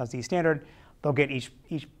Snappy or LZ Standard, they'll get each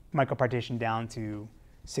micropartition down to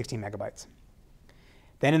 16 megabytes.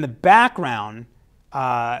 Then in the background,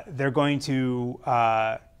 they're going to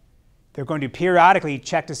periodically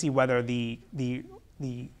check to see whether the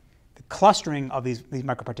clustering of these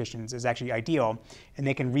micropartitions is actually ideal, and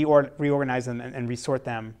they can reorganize them and resort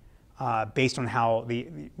them based on how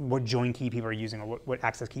what join key people are using or what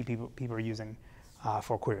access key people are using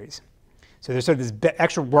for queries. So there's sort of this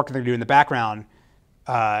extra work that they're doing in the background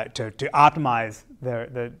to optimize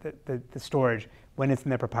the storage when it's in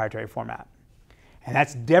their proprietary format. And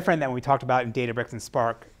that's different than what we talked about in Databricks and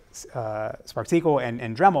Spark SQL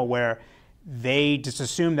and Dremel, where they just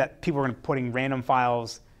assume that people are going to putting random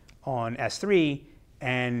files on S3,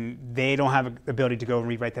 and they don't have the ability to go and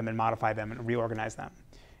rewrite them and modify them and reorganize them.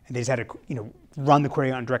 And they just had to run the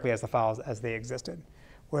query on directly as the files as they existed.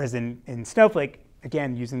 Whereas in Snowflake,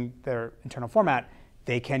 again, using their internal format,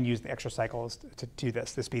 they can use the extra cycles to do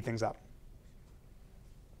this, to speed things up.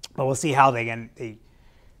 But we'll see how they have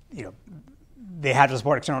to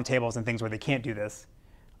support external tables and things where they can't do this.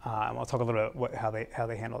 And we'll talk a little bit about how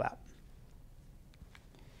they handle that.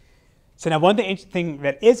 So now one thing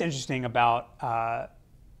that is interesting about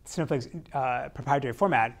Snowflake's proprietary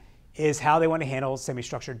format is how they want to handle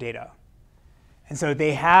semi-structured data. And so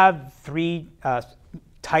they have 3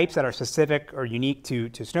 types that are specific or unique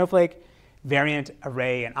to Snowflake: variant,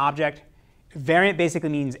 array, and object. Variant basically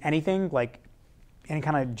means anything, like any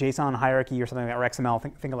kind of JSON hierarchy or something, or XML,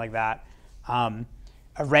 think of like that.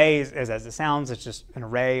 Array is as it sounds. It's just an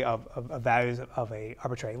array of values of a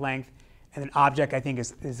arbitrary length. And an object, I think,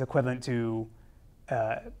 is equivalent to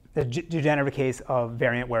the degenerate case of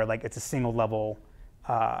variant, where like it's a single level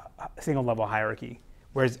hierarchy,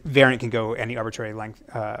 whereas variant can go any arbitrary length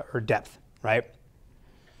or depth, right?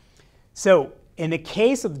 So in the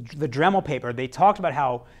case of the Dremel paper, they talked about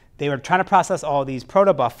how they were trying to process all these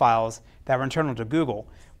protobuf files that were internal to Google.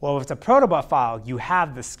 Well, if it's a protobuf file, you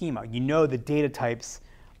have the schema. You know the data types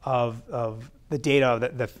of the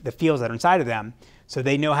data, the fields that are inside of them. So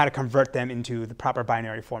they know how to convert them into the proper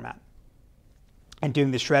binary format and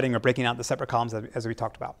doing the shredding or breaking out the separate columns as we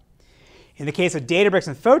talked about. In the case of Databricks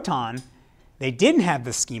and Photon, they didn't have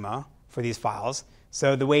the schema for these files.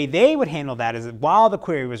 So the way they would handle that is that while the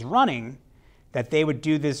query was running, that they would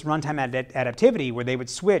do this runtime adaptivity where they would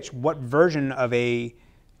switch what version of a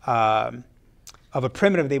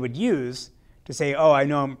primitive they would use to say, oh, I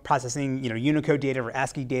know I'm processing Unicode data or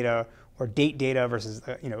ASCII data or date data versus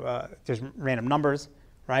just random numbers,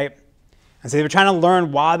 right? And so they were trying to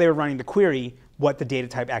learn while they were running the query what the data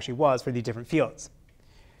type actually was for these different fields.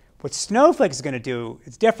 What Snowflake is going to do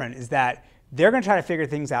is different, is that they're going to try to figure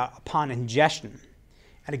things out upon ingestion.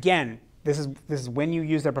 And again, this is when you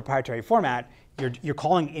use their proprietary format, you're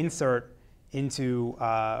calling insert into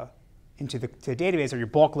the database, or you're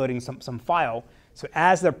bulk loading some file. So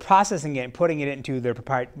as they're processing it and putting it into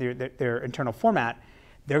their internal format,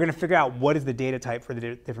 they're going to figure out what is the data type for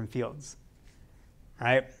the different fields,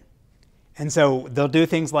 right? And so they'll do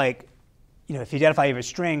things like, if you identify you have a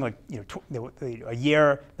string, like a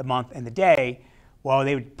year, the month, and the day, well,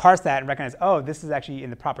 they would parse that and recognize, oh, this is actually in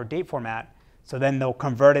the proper date format. So then they'll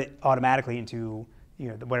convert it automatically into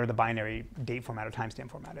whatever the binary date format or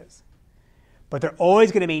timestamp format is. But they're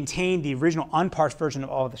always going to maintain the original unparsed version of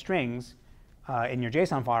all of the strings in your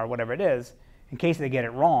JSON file or whatever it is, in case they get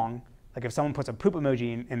it wrong. Like if someone puts a poop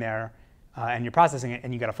emoji in there and you're processing it,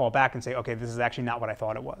 and you got to fall back and say, OK, this is actually not what I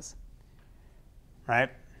thought it was, right?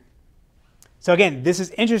 So again, this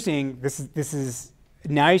is interesting. This is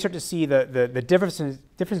now you start to see the difference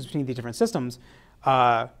between the different systems.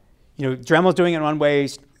 Dremel's doing it one way,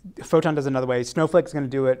 Photon does another way, Snowflake's going to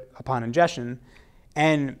do it upon ingestion.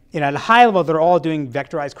 And at a high level, they're all doing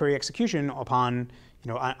vectorized query execution upon,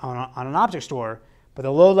 on an object store. But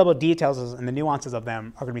the low-level details and the nuances of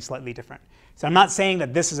them are going to be slightly different. So I'm not saying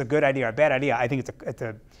that this is a good idea or a bad idea. I think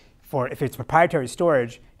if it's proprietary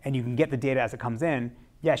storage and you can get the data as it comes in,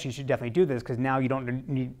 yes, you should definitely do this, because now you don't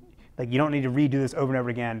need to redo this over and over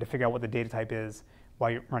again to figure out what the data type is while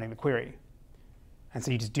you're running the query. And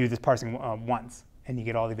so you just do this parsing once, and you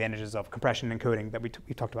get all the advantages of compression and coding that we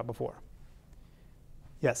talked about before.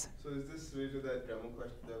 Yes? So is this related to that Dremel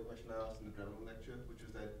question, the question I asked in the Dremel lecture, which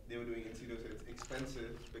was that they were doing in pseudo, so it's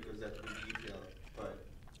expensive because that's really detailed, but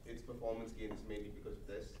its performance gain is mainly because of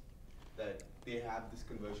this, that they have this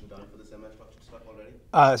conversion done for the semi-structured stuff already?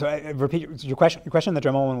 So repeat your question. Your question, the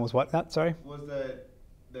Dremel one was what? Sorry? Was that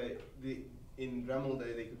in Dremel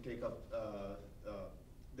they could take up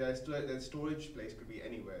the storage place could be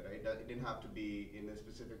anywhere, right? That it didn't have to be in a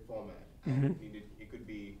specific format. Mm-hmm. It could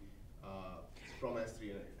be from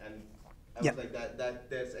S3, and I was like that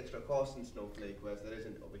there's extra cost in Snowflake, whereas there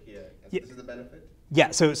isn't over here. And this is the benefit? Yeah,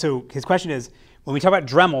 so his question is, when we talk about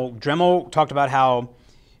Dremel talked about how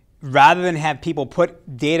rather than have people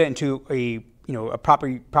put data into a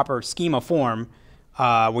proper schema form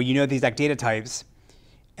where you know the exact data types,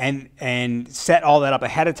 and set all that up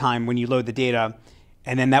ahead of time when you load the data,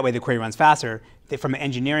 and then that way the query runs faster. From an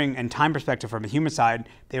engineering and time perspective, from a human side,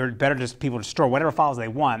 they were better just people to store whatever files they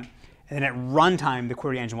want, and then at runtime, the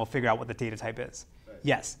query engine will figure out what the data type is. Right.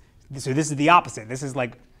 Yes. So this is the opposite. This is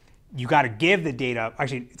like, you got to give the data.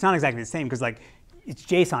 Actually, it's not exactly the same, because like it's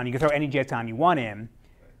JSON. You can throw any JSON you want in,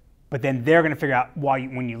 but then they're going to figure out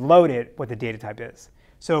when you load it what the data type is.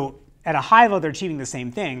 So at a high level, they're achieving the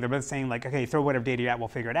same thing. They're both saying like, okay, throw whatever data you're at, we'll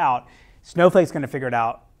figure it out. Snowflake's going to figure it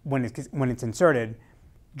out when it's inserted.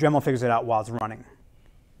 Dremel figures it out while it's running.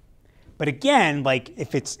 But again, like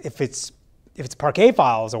if it's Parquet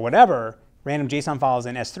files or whatever, random JSON files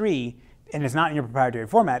in S3, and it's not in your proprietary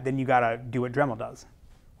format, then you got to do what Dremel does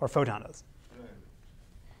or Photon does. Right.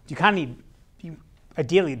 You kind of need,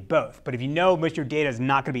 ideally, both. But if you know most of your data is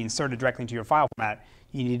not going to be inserted directly into your file format,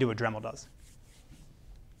 you need to do what Dremel does.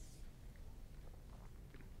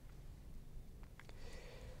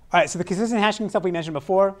 All right, so the consistent hashing stuff we mentioned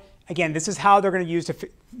before. Again, this is how they're going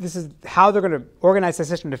to organize the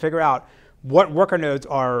system to figure out what worker nodes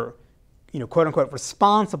are, quote unquote,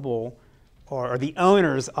 responsible or the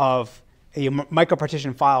owners of a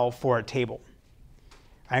micropartition file for a table.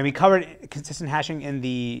 And we covered consistent hashing in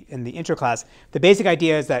the intro class. The basic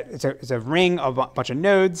idea is that it's a ring of a bunch of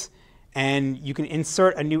nodes, and you can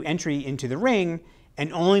insert a new entry into the ring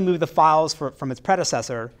and only move the files from its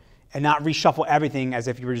predecessor, and not reshuffle everything as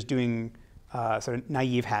if you were just doing sort of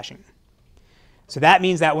naive hashing. So that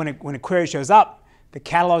means that when a query shows up, the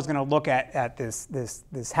catalog is going to look at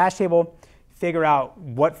this hash table, figure out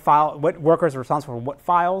what workers are responsible for what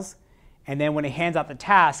files, and then when it hands out the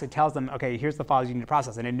task, it tells them, okay, here's the files you need to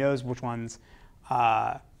process, and it knows which ones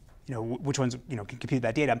can compute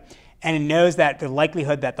that data, and it knows that the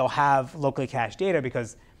likelihood that they'll have locally cached data,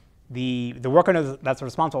 because the worker node that's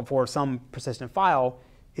responsible for some persistent file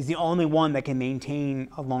is the only one that can maintain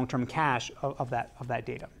a long-term cache of that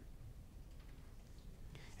data.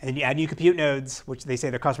 And then you add new compute nodes, which they say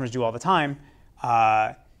their customers do all the time.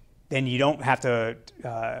 Then you don't have to,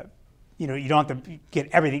 you don't have to get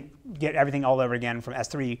everything all over again from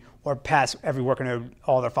S3 or pass every worker node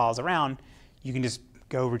all their files around. You can just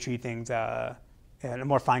go retrieve things in a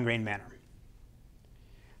more fine-grained manner.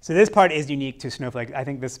 So this part is unique to Snowflake. I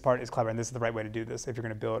think this part is clever, and this is the right way to do this if you're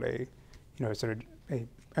going to build a, sort of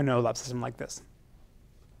an OLAP system like this.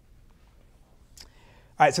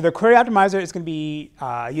 All right, so the query optimizer is going to be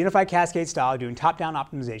unified cascade style, doing top-down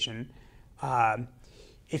optimization.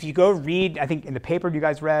 If you go read, I think in the paper you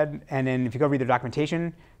guys read, and then if you go read the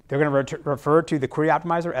documentation, they're going to refer to the query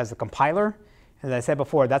optimizer as the compiler. As I said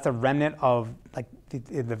before, that's a remnant of like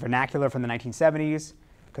the vernacular from the 1970s,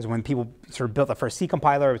 because when people sort of built the first C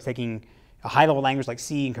compiler, it was taking a high-level language like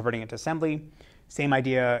C and converting it to assembly. Same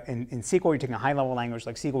idea in SQL, you're taking a high-level language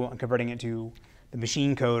like SQL and converting it to the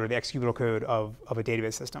machine code or the executable code of a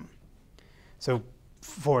database system. So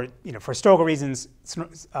for historical reasons,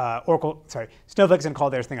 Snowflake's going to call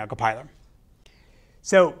theirs thing a compiler.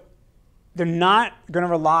 So they're not going to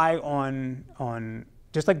rely on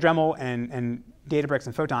just like Dremel and Databricks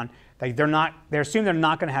and Photon. Like they assume they're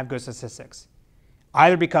not going to have good statistics,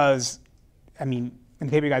 either because, I mean, in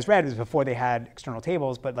the paper you guys read, it was before they had external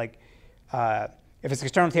tables, but like if it's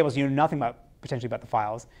external tables, you know nothing potentially about the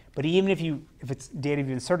files. But even if it's data you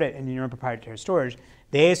insert it in your own proprietary storage,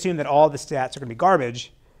 they assume that all the stats are going to be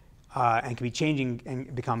garbage and can be changing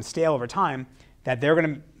and become stale over time, that they're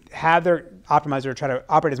going to have their optimizer try to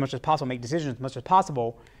operate as much as possible, make decisions as much as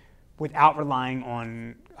possible without relying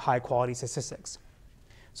on high quality statistics.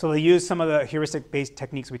 So they use some of the heuristic-based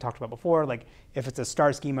techniques we talked about before, like if it's a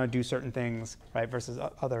star schema, do certain things, right, versus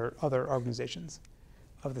other organizations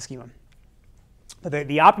of the schema. But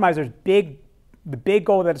the optimizer's the big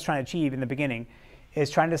goal that it's trying to achieve in the beginning is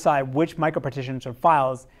trying to decide which micropartitions or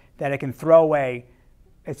files that it can throw away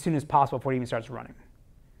as soon as possible before it even starts running.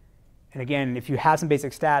 And again, if you have some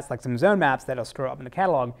basic stats, like some zone maps that'll scroll up in the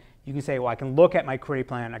catalog, you can say, well, I can look at my query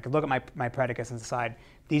plan, I can look at my predicates and decide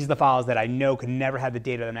these are the files that I know could never have the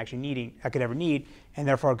data that I'm actually I could ever need, and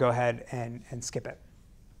therefore go ahead and skip it.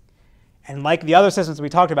 And like the other systems we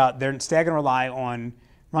talked about, they're instead going to rely on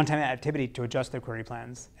runtime activity to adjust their query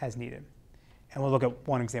plans as needed. And we'll look at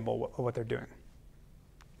one example of what they're doing.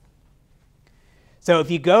 So if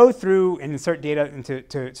you go through and insert data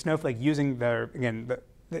into Snowflake using the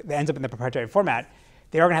ends up in the proprietary format,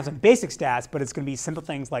 they are going to have some basic stats, but it's going to be simple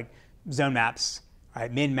things like zone maps, right,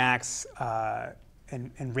 min, max,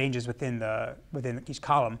 and ranges within each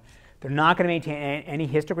column. They're not going to maintain any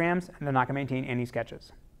histograms, and they're not going to maintain any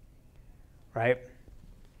sketches, right?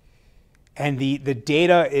 And the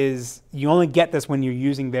data is, you only get this when you're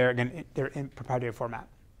using their proprietary format.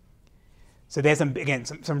 So they have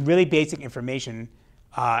some really basic information,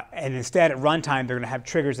 and instead at runtime they're going to have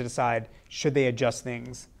triggers to decide should they adjust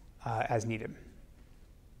things as needed.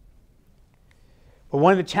 But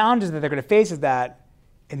one of the challenges that they're going to face is that,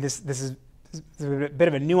 and this is a bit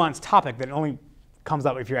of a nuanced topic that only comes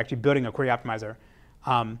up if you're actually building a query optimizer,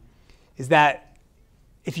 is that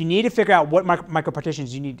if you need to figure out what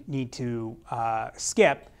micropartitions you need to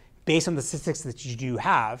skip based on the statistics that you do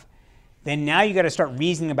have, then now you got to start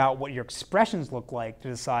reasoning about what your expressions look like to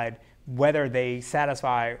decide whether they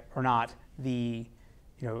satisfy or not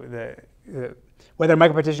whether a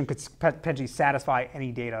micropartition could potentially satisfy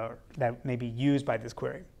any data that may be used by this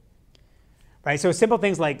query. Right? So simple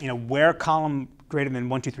things like where column greater than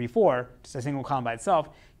 1, 2, 3, 4, just a single column by itself,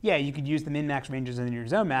 yeah, you could use the min-max ranges in your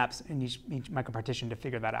zone maps in each micropartition to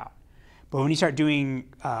figure that out. But when you start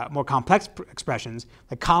doing more complex expressions,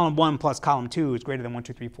 like column 1 plus column 2 is greater than 1,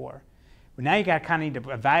 2, 3, 4. But now you got to kind of need to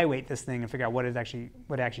evaluate this thing and figure out what it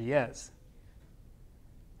actually is,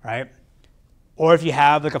 right? Or if you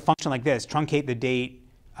have like a function like this, truncate the date,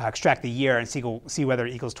 extract the year, and see whether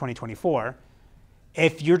it equals 2024.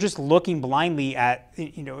 If you're just looking blindly at,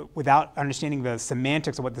 without understanding the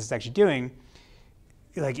semantics of what this is actually doing,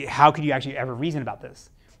 like how could you actually ever reason about this?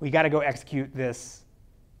 Well, you got to go execute this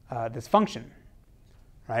function,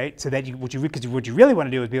 right? So that what you really want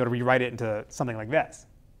to do is be able to rewrite it into something like this.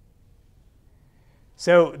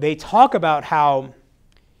 So they talk about how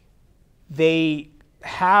they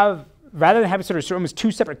have, rather than having sort of almost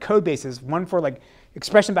two separate code bases, one for like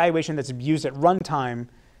expression evaluation that's used at runtime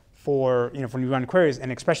for when you run queries,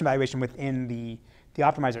 and expression evaluation within the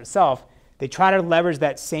optimizer itself, they try to leverage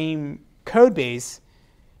that same code base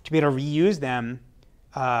to be able to reuse them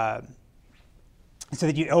so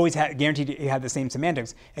that you always guaranteed you have the same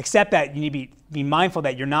semantics, except that you need to be mindful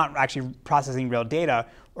that you're not actually processing real data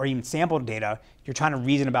or even sampled data. You're trying to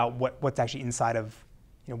reason about what's actually inside of,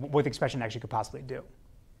 what the expression actually could possibly do.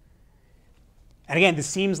 And again, this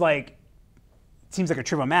seems like a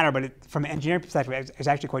trivial matter, but from an engineering perspective, it's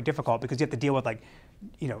actually quite difficult because you have to deal with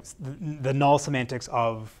the null semantics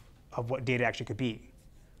of what data actually could be,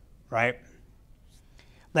 right?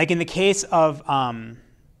 Like in the case of, I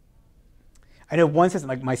know one system,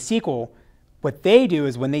 like MySQL, what they do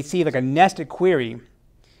is when they see like a nested query,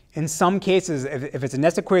 in some cases, if it's a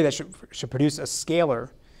nested query that should produce a scalar,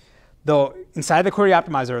 they'll, inside the query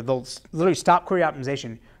optimizer, they'll literally stop query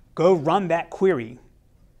optimization, go run that query,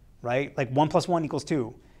 right? Like 1 + 1 =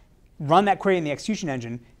 2. Run that query in the execution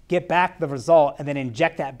engine, get back the result, and then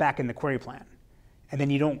inject that back in the query plan. And then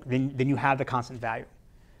you have the constant value.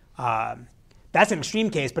 That's an extreme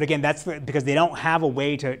case, but again, that's because they don't have a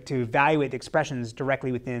way to evaluate the expressions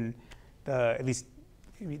directly within at least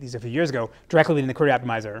a few years ago, directly within the query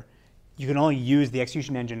optimizer. You can only use the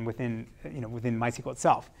execution engine within MySQL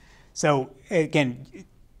itself. So again,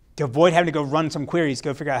 to avoid having to go run some queries,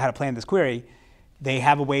 go figure out how to plan this query, they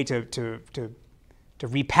have a way to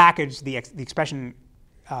repackage the expression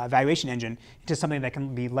evaluation engine into something that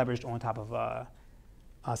can be leveraged on top of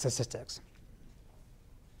statistics.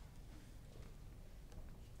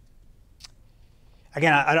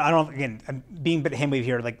 Again, I don't. Again, I'm being a bit hand-wavy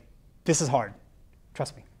here. Like, this is hard.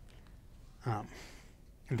 Trust me. And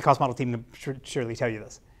the cost model team can surely tell you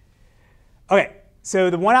this. Okay, so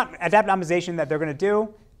the one adaptive optimization that they're going to do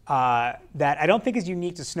that I don't think is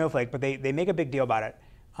unique to Snowflake, but they make a big deal about it.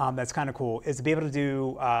 That's kind of cool. Is to be able to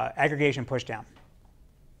do aggregation pushdown.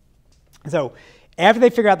 So after they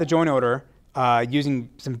figure out the join order using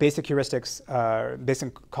some basic heuristics,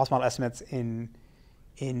 basic cost model estimates in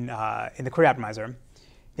the query optimizer,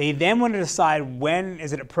 they then want to decide when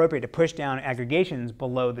is it appropriate to push down aggregations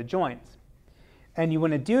below the joins. And you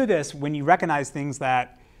want to do this when you recognize things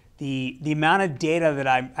that the amount of data that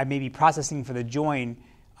I may be processing for the join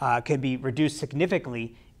can be reduced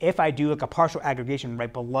significantly if I do like a partial aggregation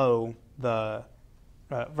right below the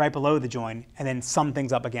join and then sum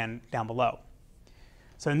things up again down below.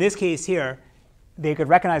 So in this case here, they could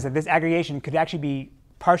recognize that this aggregation could actually be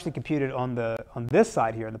partially computed on this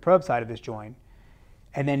side here, on the probe side of this join.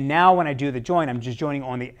 And then now when I do the join, I'm just joining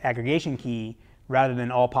on the aggregation key rather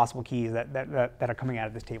than all possible keys that are coming out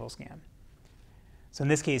of this table scan. So in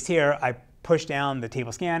this case here, I push down the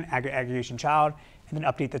table scan, aggregation child, and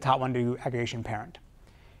then update the top one to aggregation parent.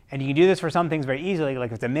 And you can do this for some things very easily, like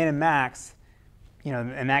if it's a min and max,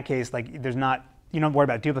 in that case, like you don't worry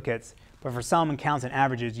about duplicates. But for some counts and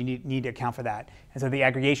averages, you need to account for that. And so the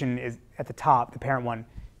aggregation is at the top, the parent one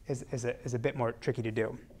is a bit more tricky to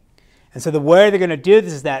do. And so the way they're going to do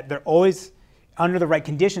this is that they're always, under the right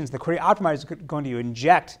conditions, the query optimizer is going to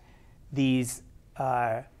inject these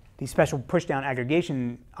special push-down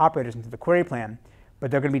aggregation operators into the query plan,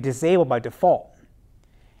 but they're going to be disabled by default.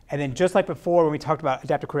 And then just like before when we talked about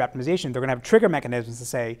adaptive query optimization, they're going to have trigger mechanisms to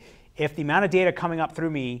say, if the amount of data coming up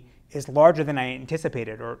through me is larger than I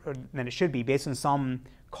anticipated or than it should be based on some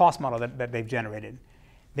cost model that they've generated,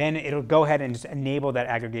 then it'll go ahead and just enable that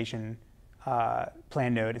aggregation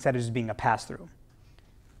plan node instead of just being a pass-through.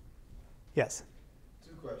 Yes?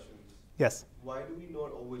 2 questions. Yes? Why do we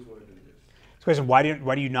not always want to do this? So question,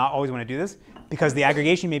 why do you not always want to do this? Because the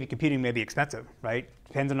aggregation computing may be expensive, right?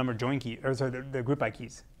 Depends on the number of join keys, or sorry, the group by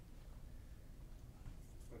keys.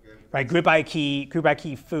 Okay. Right, group by key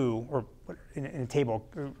foo, or in a table,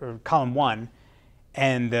 or column 1,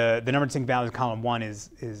 and the number of distinct values in column 1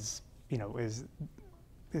 is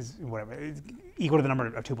whatever, is equal to the number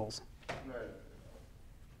of tuples. Right.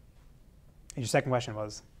 And your second question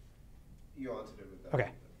was? You answered it with that. Okay.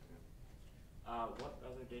 What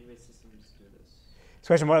other database systems do this? So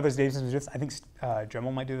question, what other database systems do this? I think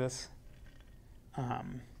Dremel might do this.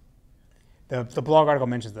 The blog article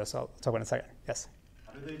mentions this, so I'll talk about it in a second. Yes?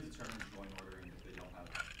 How do they determine join ordering if they don't have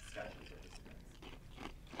sketches or disciplines?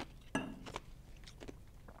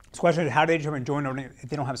 So question is, how do they determine join ordering if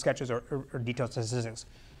they don't have sketches or detailed statistics?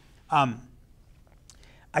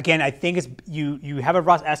 Again, I think it's you have a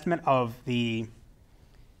rough estimate of the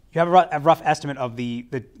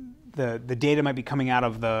the data might be coming out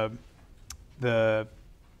of the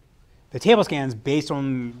table scans based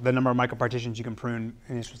on the number of micropartitions you can prune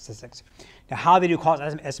in initial statistics. Now, how they do cost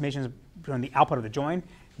estimations on the output of the join,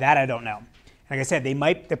 that I don't know. And like I said,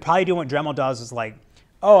 they're probably doing what Dremel does is like,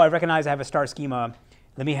 oh, I recognize I have a star schema.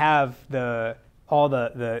 Let me have all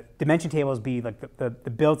the dimension tables be like the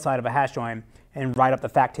build side of a hash join and write up the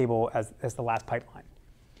fact table as the last pipeline.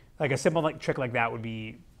 Like a simple trick like that would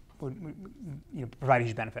provide a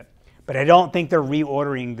huge benefit. But I don't think they're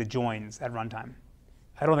reordering the joins at runtime.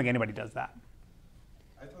 I don't think anybody does that.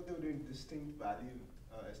 I thought they were doing distinct value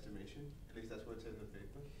estimation. At least that's what it says in the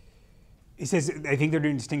paper. It says I think they're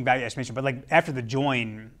doing distinct value estimation, but like after the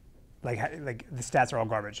join, like the stats are all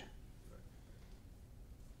garbage.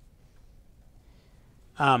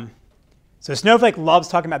 So Snowflake loves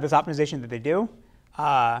talking about this optimization that they do,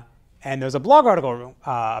 and there's a blog article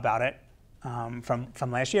about it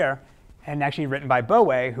from last year, and actually written by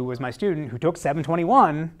Bowe, who was my student, who took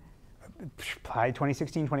 721, probably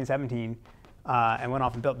 2016, 2017, and went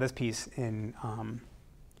off and built this piece in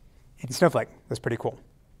in Snowflake. That's pretty cool.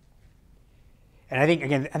 And I think,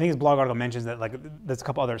 again, I think his blog article mentions that like there's a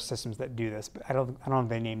couple other systems that do this, but I don't know if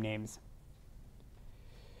they name names.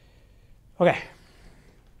 Okay.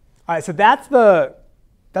 All right, so that's the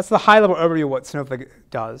high-level overview of what Snowflake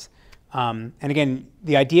does. And again,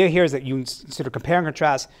 the idea here is that you sort of compare and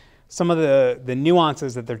contrast some of the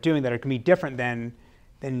nuances that they're doing that are going to be different than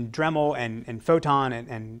Dremel and Photon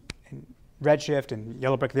and Redshift and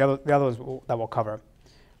Yellowbrick, the others that we'll cover.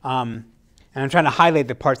 And I'm trying to highlight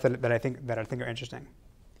the parts that I think are interesting.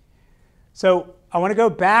 So I want to go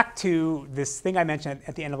back to this thing I mentioned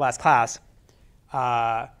at the end of last class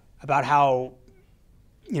about how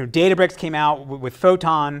Databricks came out with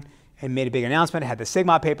Photon and made a big announcement. It had the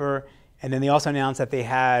Sigma paper, and then they also announced that they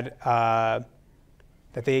had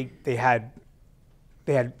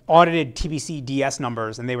audited TBC DS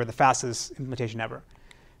numbers, and they were the fastest implementation ever.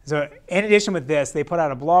 So in addition with this, they put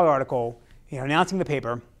out a blog article, announcing the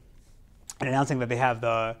paper and announcing that they have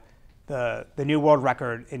the new world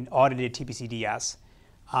record in audited TBC DS.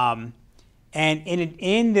 And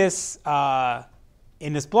in this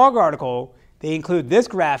blog article, they include this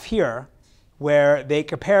graph here, where they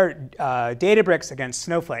compare Databricks against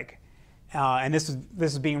Snowflake. And this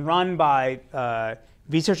is being run by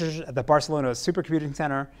researchers at the Barcelona Supercomputing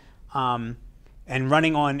Center, and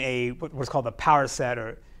running on what's called a power set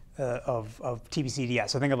of TBC-DS.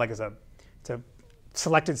 So think of like it's a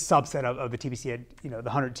selected subset of the TBC, the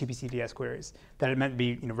 100 TBC-DS queries that it meant to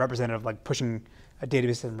be representative, like pushing a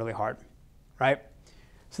database system really hard, right?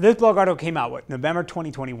 So this blog article came out November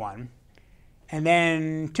 2021, and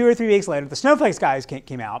then 2 or 3 weeks later, the Snowflake guys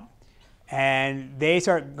came out, and they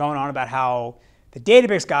start going on about how the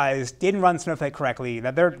Databricks guys didn't run Snowflake correctly,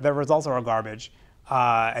 that their results are all garbage,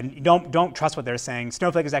 and don't trust what they're saying.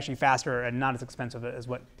 Snowflake is actually faster and not as expensive as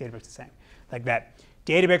what Databricks is saying. Like that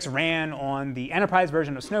Databricks ran on the enterprise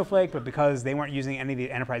version of Snowflake, but because they weren't using any of the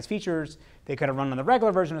enterprise features, they could have run on the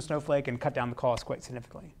regular version of Snowflake and cut down the cost quite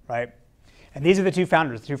significantly, right? And these are the two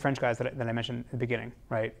founders, the two French guys that I mentioned at the beginning,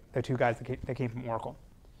 right? The two guys that came from Oracle.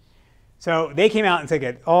 So they came out and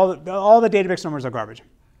said, all the Databricks numbers are garbage.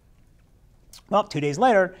 Well, 2 days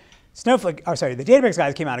later, the Databricks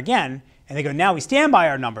guys came out again, and they go, now we stand by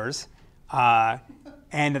our numbers,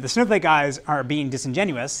 and that the Snowflake guys are being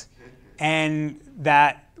disingenuous, and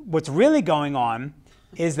that what's really going on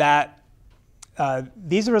is that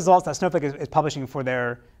these are results that Snowflake is publishing for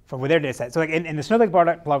their data set. So like in the Snowflake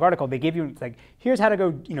blog article, they give you like, here's how to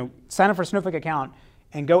go sign up for a Snowflake account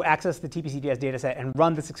and go access the TBC-DS data set and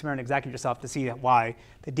run this experiment exactly yourself to see why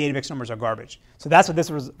the Databricks numbers are garbage. So that's what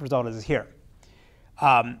this result is here.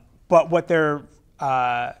 But what the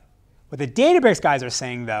Databricks guys are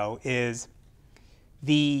saying though is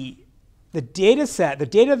the data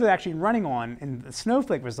they're actually running on in the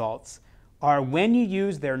Snowflake results are when you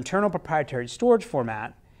use their internal proprietary storage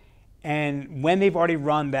format and when they've already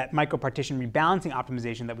run that micropartition rebalancing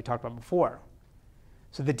optimization that we talked about before.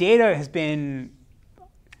 So the data has been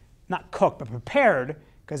not cooked, but prepared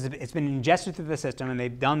because it's been ingested through the system and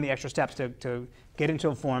they've done the extra steps to get into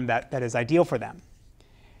a form that is ideal for them.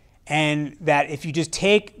 And that if you just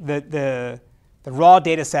take the raw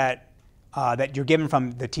data set that you're given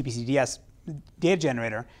from the TBC-DS data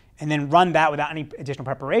generator and then run that without any additional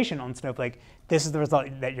preparation on Snowflake, this is the result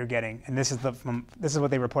that you're getting. And this is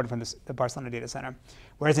what they reported from the Barcelona data center.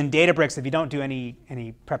 Whereas in Databricks, if you don't do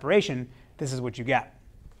any preparation, this is what you get,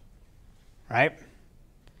 right?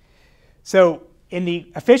 So in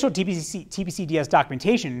the official TBC-DS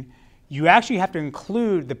documentation, you actually have to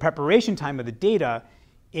include the preparation time of the data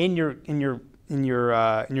in your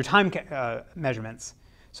time measurements.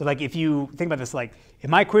 So like if you think about this, like if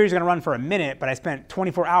my query is going to run for a minute, but I spent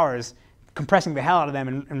 24 hours compressing the hell out of them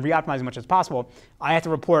and re-optimizing as much as possible, I have to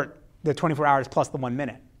report the 24 hours plus the 1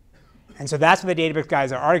 minute. And so that's what the Databricks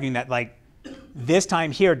guys are arguing, that like this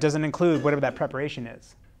time here doesn't include whatever that preparation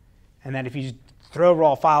is. And then if you throw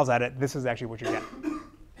raw files at it, this is actually what you're getting,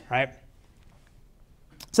 right?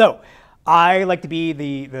 So I like to be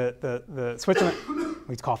the Switzerland.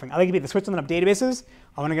 He's coughing. I like to be the Switzerland of databases.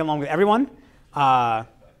 I want to get along with everyone.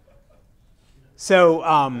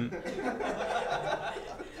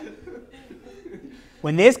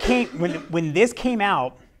 When this came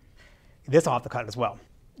out, this I'll have to cut as well.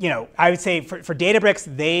 I would say for Databricks,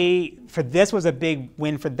 this was a big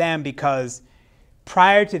win for them because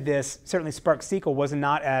prior to this, certainly Spark SQL was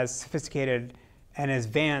not as sophisticated and as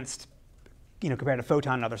advanced, compared to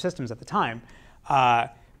Photon and other systems at the time.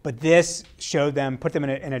 But this showed them, put them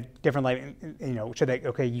in a different light, showed that,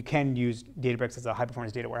 okay, you can use Databricks as a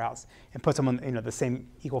high-performance data warehouse and put them on the same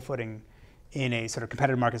equal footing in a sort of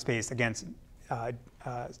competitive market space against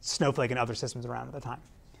Snowflake and other systems around at the time.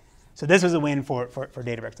 So this was a win for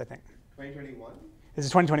Databricks, I think. 2021? This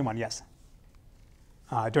is 2021, yes,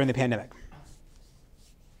 during the pandemic.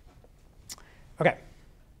 OK.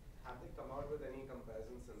 Have they come out with any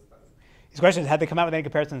comparisons since then? His question is, have they come out with any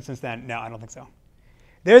comparisons since then? No, I don't think so.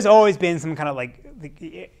 There's always been some kind of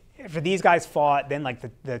for these guys fought, then like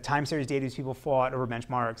the time series database people fought over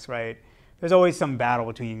benchmarks, right? There's always some battle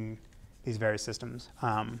between these various systems.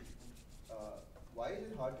 Why is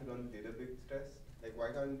it hard to run Databricks tests? Like,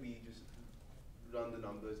 why can't we just run the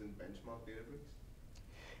numbers in benchmark Databricks?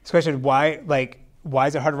 This question, why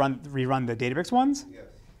is it hard to rerun the Databricks ones? Yes.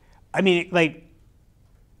 I mean, like,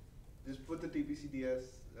 just put the TPCDS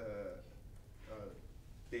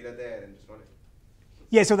data there and just run it.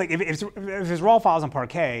 Yeah, so like if there's raw files on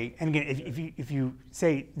Parquet, and again, if you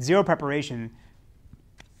say zero preparation,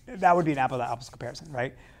 that would be an apples-to-apples comparison,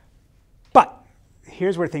 right? But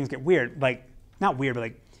here's where things get weird. Like, not weird, but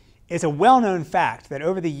like, it's a well-known fact that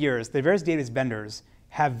over the years, the various database vendors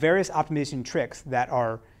have various optimization tricks that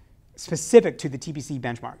are specific to the TPC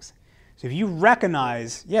benchmarks. So if you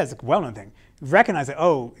recognize, yeah, it's a well-known thing. Recognize that,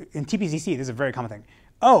 oh, in TPCC, this is a very common thing.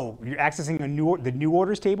 Oh, you're accessing the new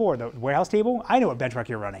orders table or the warehouse table. I know what benchmark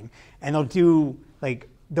you're running, and they'll do like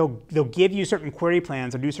they'll give you certain query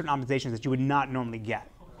plans or do certain optimizations that you would not normally get,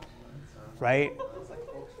 right?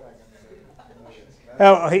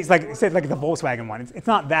 Oh, he said like the Volkswagen one. It's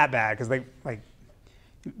not that bad because like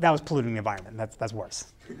that was polluting the environment. That's worse.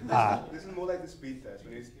 This is more like the speed test.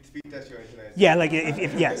 When you speed test your internet. Yeah, like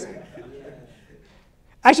if yes.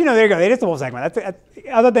 Actually, no, there you go. It is the Volkswagen one. That's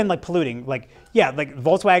other than like polluting, like yeah, like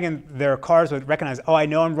Volkswagen, their cars would recognize, oh, I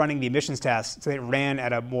know I'm running the emissions test, so it ran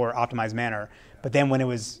at a more optimized manner. But then when it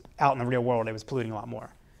was out in the real world, it was polluting a lot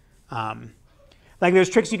more. Like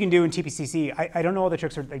there's tricks you can do in TPCC. I don't know all the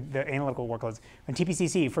tricks or like the analytical workloads. In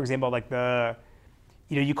TPCC, for example, like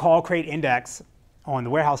you call create index on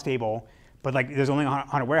the warehouse table, but like there's only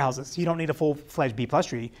 100 warehouses, so you don't need a full-fledged B+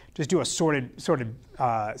 tree. Just do a sorted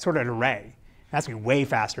array. That's going to be way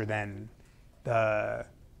faster than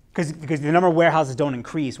because the number of warehouses don't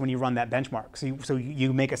increase when you run that benchmark. So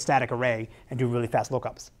you make a static array and do really fast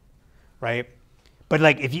lookups, right? But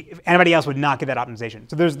like if anybody else would not get that optimization.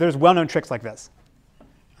 So there's well-known tricks like this.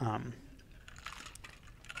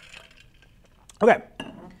 Okay, so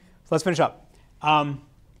let's finish up.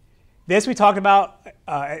 This we talked about.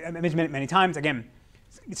 I mentioned it many times. Again,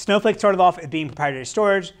 Snowflake started off as being proprietary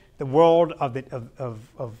storage. The world of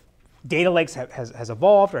data lakes has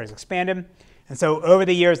evolved or has expanded. And so over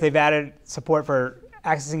the years, they've added support for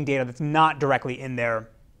accessing data that's not directly in their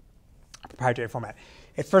proprietary format.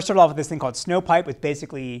 It first started off with this thing called Snowpipe, which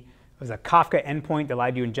basically was a Kafka endpoint that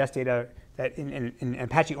allowed you to ingest data that in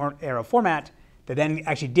Apache Arrow format that then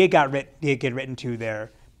actually did get written to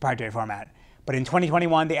their proprietary format. But in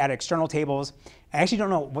 2021, they added external tables. I actually don't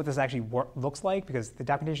know what this actually looks like because the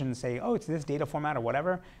documentation say, oh, it's this data format or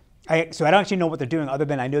whatever. So I don't actually know what they're doing other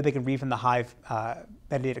than I know they can read from the Hive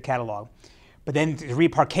metadata catalog. But then to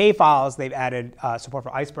read Parquet files, they've added support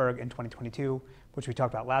for Iceberg in 2022, which we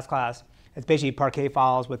talked about last class. It's basically Parquet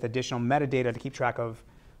files with additional metadata to keep track of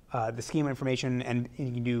the schema information, and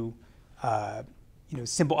you can do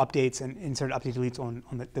simple updates and insert update deletes on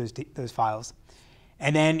those files.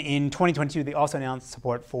 And then in 2022, they also announced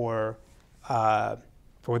support for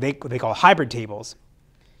what they call hybrid tables.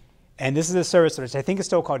 And this is a service which I think is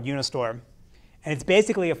still called Unistore. And it's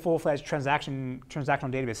basically a full-fledged transactional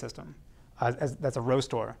database system. That's a row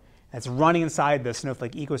store. That's running inside the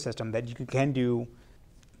Snowflake ecosystem that you can do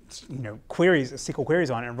queries, SQL queries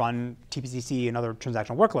on it and run TPCC and other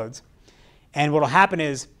transactional workloads. And what will happen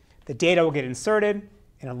is the data will get inserted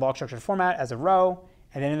in a log structured format as a row.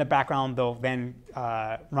 And then in the background, they'll then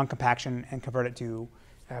run compaction and convert it to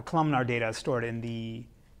columnar data stored in the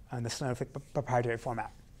Snowflake proprietary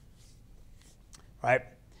format. Right?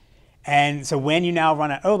 And so when you now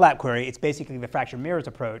run an OLAP query, it's basically the fractured mirrors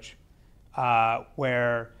approach,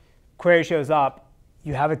 where query shows up,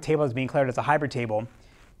 you have a table that's being declared as a hybrid table,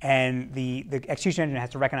 and the execution engine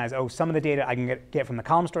has to recognize, oh, some of the data I can get from the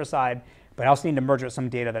column store side, but I also need to merge it with some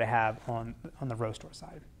data that I have on the row store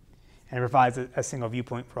side. And it provides a single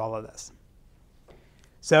viewpoint for all of this.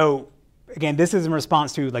 So again, this is in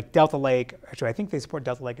response to like Delta Lake. Actually, I think they support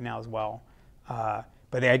Delta Lake now as well. But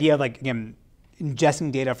the idea of again,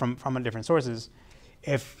 ingesting data from different sources,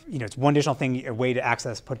 if it's one additional thing, a way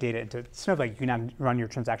to put data into Snowflake, you can now run your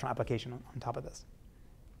transactional application on top of this.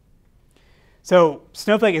 So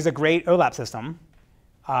Snowflake is a great OLAP system.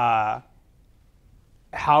 How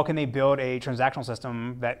can they build a transactional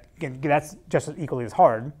system that, again, that's just equally as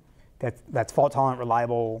hard, that's fault tolerant,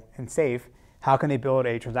 reliable, and safe? How can they build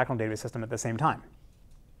a transactional database system at the same time?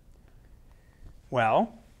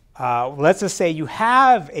 Well, let's just say you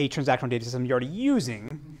have a transactional data system you're already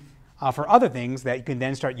using for other things that you can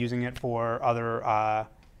then start using it for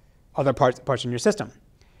other parts in your system.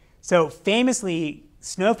 So famously,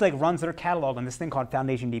 Snowflake runs their catalog on this thing called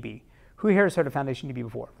FoundationDB. Who here has heard of FoundationDB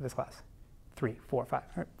before for this class? 3, 4, 5,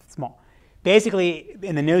 right, small. Basically,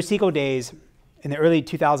 in the NoSQL days, in the early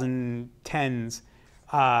 2010s,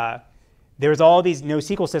 there was all these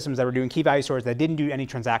NoSQL systems that were doing key value stores that didn't do any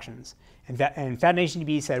transactions. And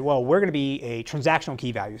FoundationDB said, well, we're going to be a transactional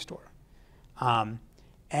key value store.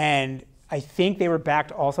 And I think they were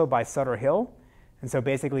backed also by Sutter Hill. And so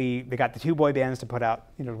basically, they got the two boy bands to put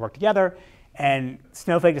out, to work together. And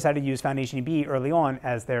Snowflake decided to use FoundationDB early on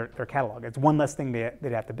as their catalog. It's one less thing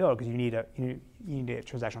they'd have to build because you need a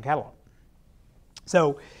transactional catalog.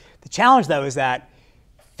 So the challenge, though, is that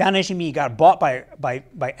FoundationDB got bought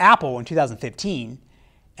by Apple in 2015,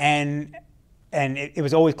 and it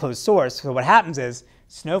was always closed source. So what happens is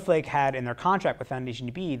Snowflake had in their contract with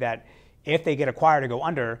FoundationDB that if they get acquired or go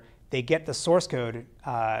under, they get the source code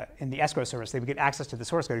in the escrow service. They would get access to the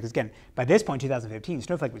source code because, again, by this point, 2015,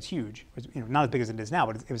 Snowflake was huge. It was not as big as it is now,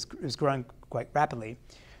 but it was growing quite rapidly.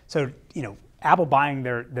 So Apple buying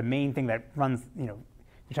the main thing that runs you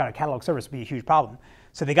try to catalog service would be a huge problem.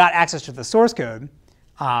 So they got access to the source code,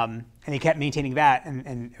 and they kept maintaining that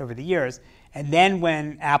and over the years. And then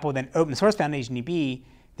when Apple then open source FoundationDB,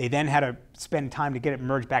 they then had to spend time to get it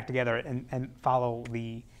merged back together and follow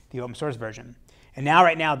the open source version. And now,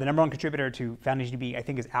 right now, the number one contributor to FoundationDB, I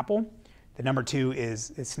think, is Apple. The number two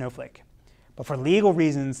is Snowflake. But for legal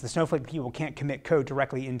reasons, the Snowflake people can't commit code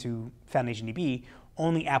directly into FoundationDB.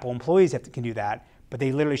 Only Apple employees can do that. But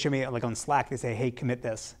they literally show me, like on Slack, they say, hey, commit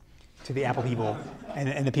this to the Apple people.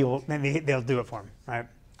 And the people, they'll do it for them. Right?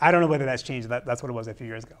 I don't know whether that's changed. That's what it was a few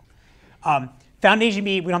years ago. FoundationDB,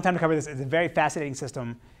 we don't have time to cover this. It's a very fascinating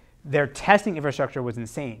system. Their testing infrastructure was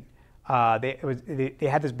insane. They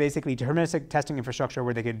had this basically deterministic testing infrastructure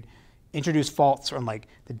where they could introduce faults from like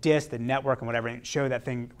the disk, the network, and whatever, and show that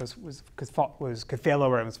thing could fail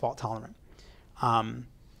over and was fault tolerant.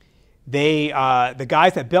 The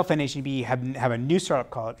guys that built FoundationDB have a new startup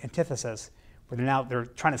called Antithesis, where they're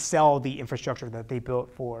trying to sell the infrastructure that they built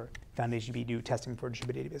for FoundationDB to do testing for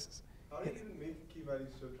distributed databases. How do you even make key value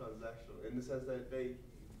store transactional in the sense that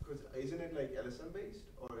because isn't it like LSM based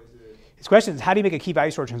or is it? His question is, how do you make a key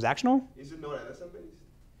value store transactional? Is it not LSM based?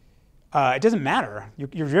 It doesn't matter.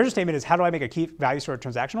 Your statement is, how do I make a key value store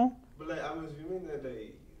transactional? But I'm assuming that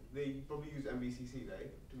they probably use MVCC, right,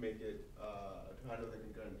 to make it to handle the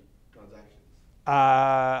concurrent transactions.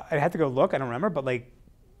 I'd have to go look. I don't remember, but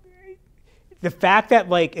the fact that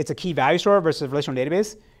it's a key value store versus a relational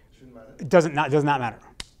database does not matter.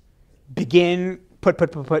 Begin, put,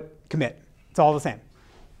 commit. It's all the same.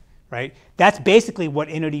 Right? That's basically what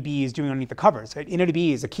InnoDB is doing underneath the covers. Right?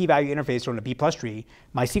 InnoDB is a key value interface on a B+ tree.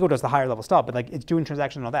 MySQL does the higher level stuff, but it's doing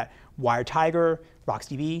transactions and all that. WireTiger,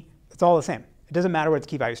 RocksDB, it's all the same. It doesn't matter whether it's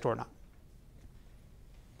key value store or not.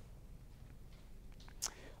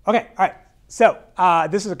 Okay, all right. So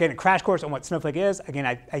this is, again, a crash course on what Snowflake is. Again,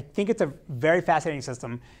 I think it's a very fascinating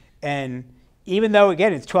system. And even though,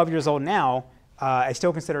 again, it's 12 years old now, I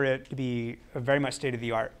still consider it to be very much state of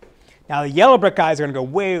the art. Now, the yellow brick guys are going to go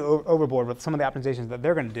way overboard with some of the optimizations that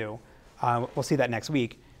they're going to do. We'll see that next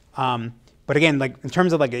week. But again, in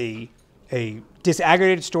terms of a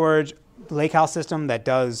disaggregated storage lakehouse system that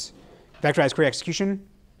does vectorized query execution,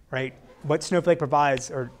 right? What Snowflake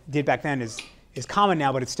provides or did back then is common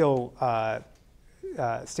now, but it's still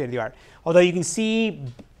state of the art. Although you can see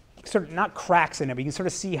sort of not cracks in it, but you can sort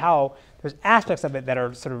of see how there's aspects of it that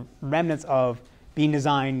are sort of remnants of being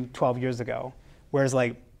designed 12 years ago. Whereas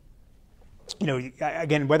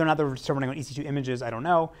again, whether or not they're still running on EC2 images, I don't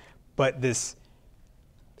know. But this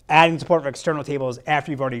adding support for external tables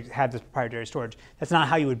after you've already had this proprietary storage, that's not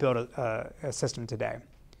how you would build a system today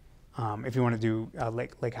if you want to do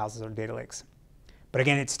lake houses or data lakes. But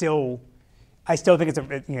again, I still think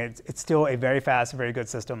it's still a very fast, very good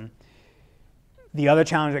system. The other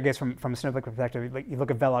challenge, I guess, from a Snowflake perspective, you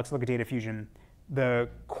look at Velox, look at Data Fusion, the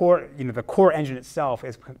core engine itself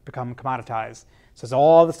has become commoditized. So it's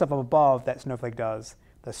all the stuff up above that Snowflake does,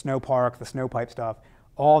 the Snowpark, the Snowpipe stuff,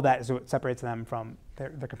 all that is what separates them from their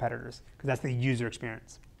competitors, because that's the user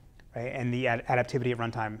experience, right? And the adaptivity at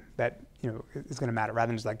runtime that is going to matter, rather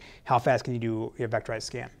than just how fast can you do a vectorized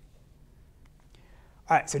scan.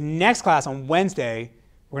 All right, so next class on Wednesday,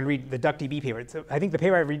 we're going to read the DuckDB paper. So I think the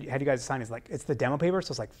paper I had you guys sign is it's the demo paper,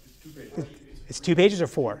 so it's 2 pages or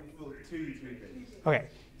 4? Well, 3 pages. Okay,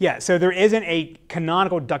 yeah, so there isn't a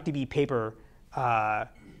canonical DuckDB paper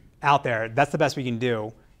out there. That's the best we can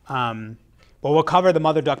do. But we'll cover the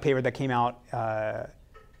mother duck paper that came out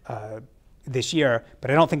this year, but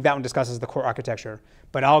I don't think that one discusses the core architecture.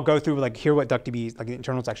 But I'll go through like here what DuckDB like the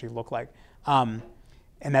internals actually look like, and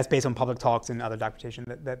that's based on public talks and other documentation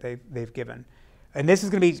that they've given. And this is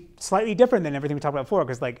going to be slightly different than everything we talked about before,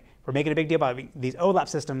 because like we're making a big deal about these OLAP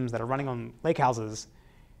systems that are running on lake houses,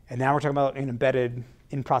 and now we're talking about an embedded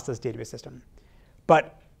in-process database system.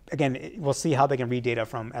 But again, we'll see how they can read data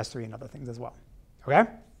from S3 and other things as well. Okay? All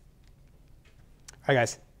right,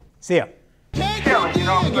 guys. See ya.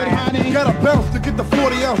 Gotta bounce to get the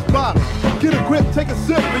 40-ounce bottle. Get a grip, take a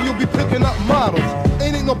sip, and you'll be picking up models.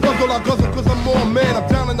 Ain't no puzzle, I guzzle, cause I'm more man. I'm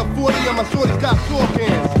down in the 40 and my shorty's got 4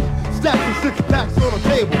 cans. Stacks of 6 packs on the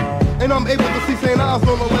table. And I'm able to see St. Ives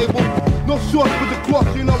on the label. No shorts with the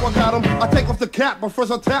corks, you know I got 'em. I take off the cap, but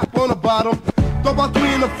first I tap on the bottom. Throw about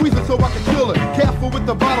 3 in the freezer so I can chill it. Careful with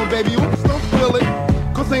the bottle, baby, oops, don't spill it.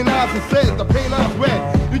 Cause St. Ives it says the paint Ives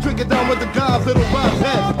red. You drink it down with the guys, it'll rise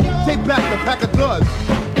heads. Take back the pack of duds.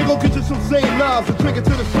 Then go get you some St. Ives and drink it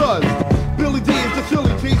to the suds. Billy D is the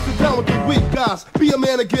chili G, sit down with the weak guys. Be a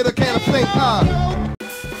man and get a can of St. Ives.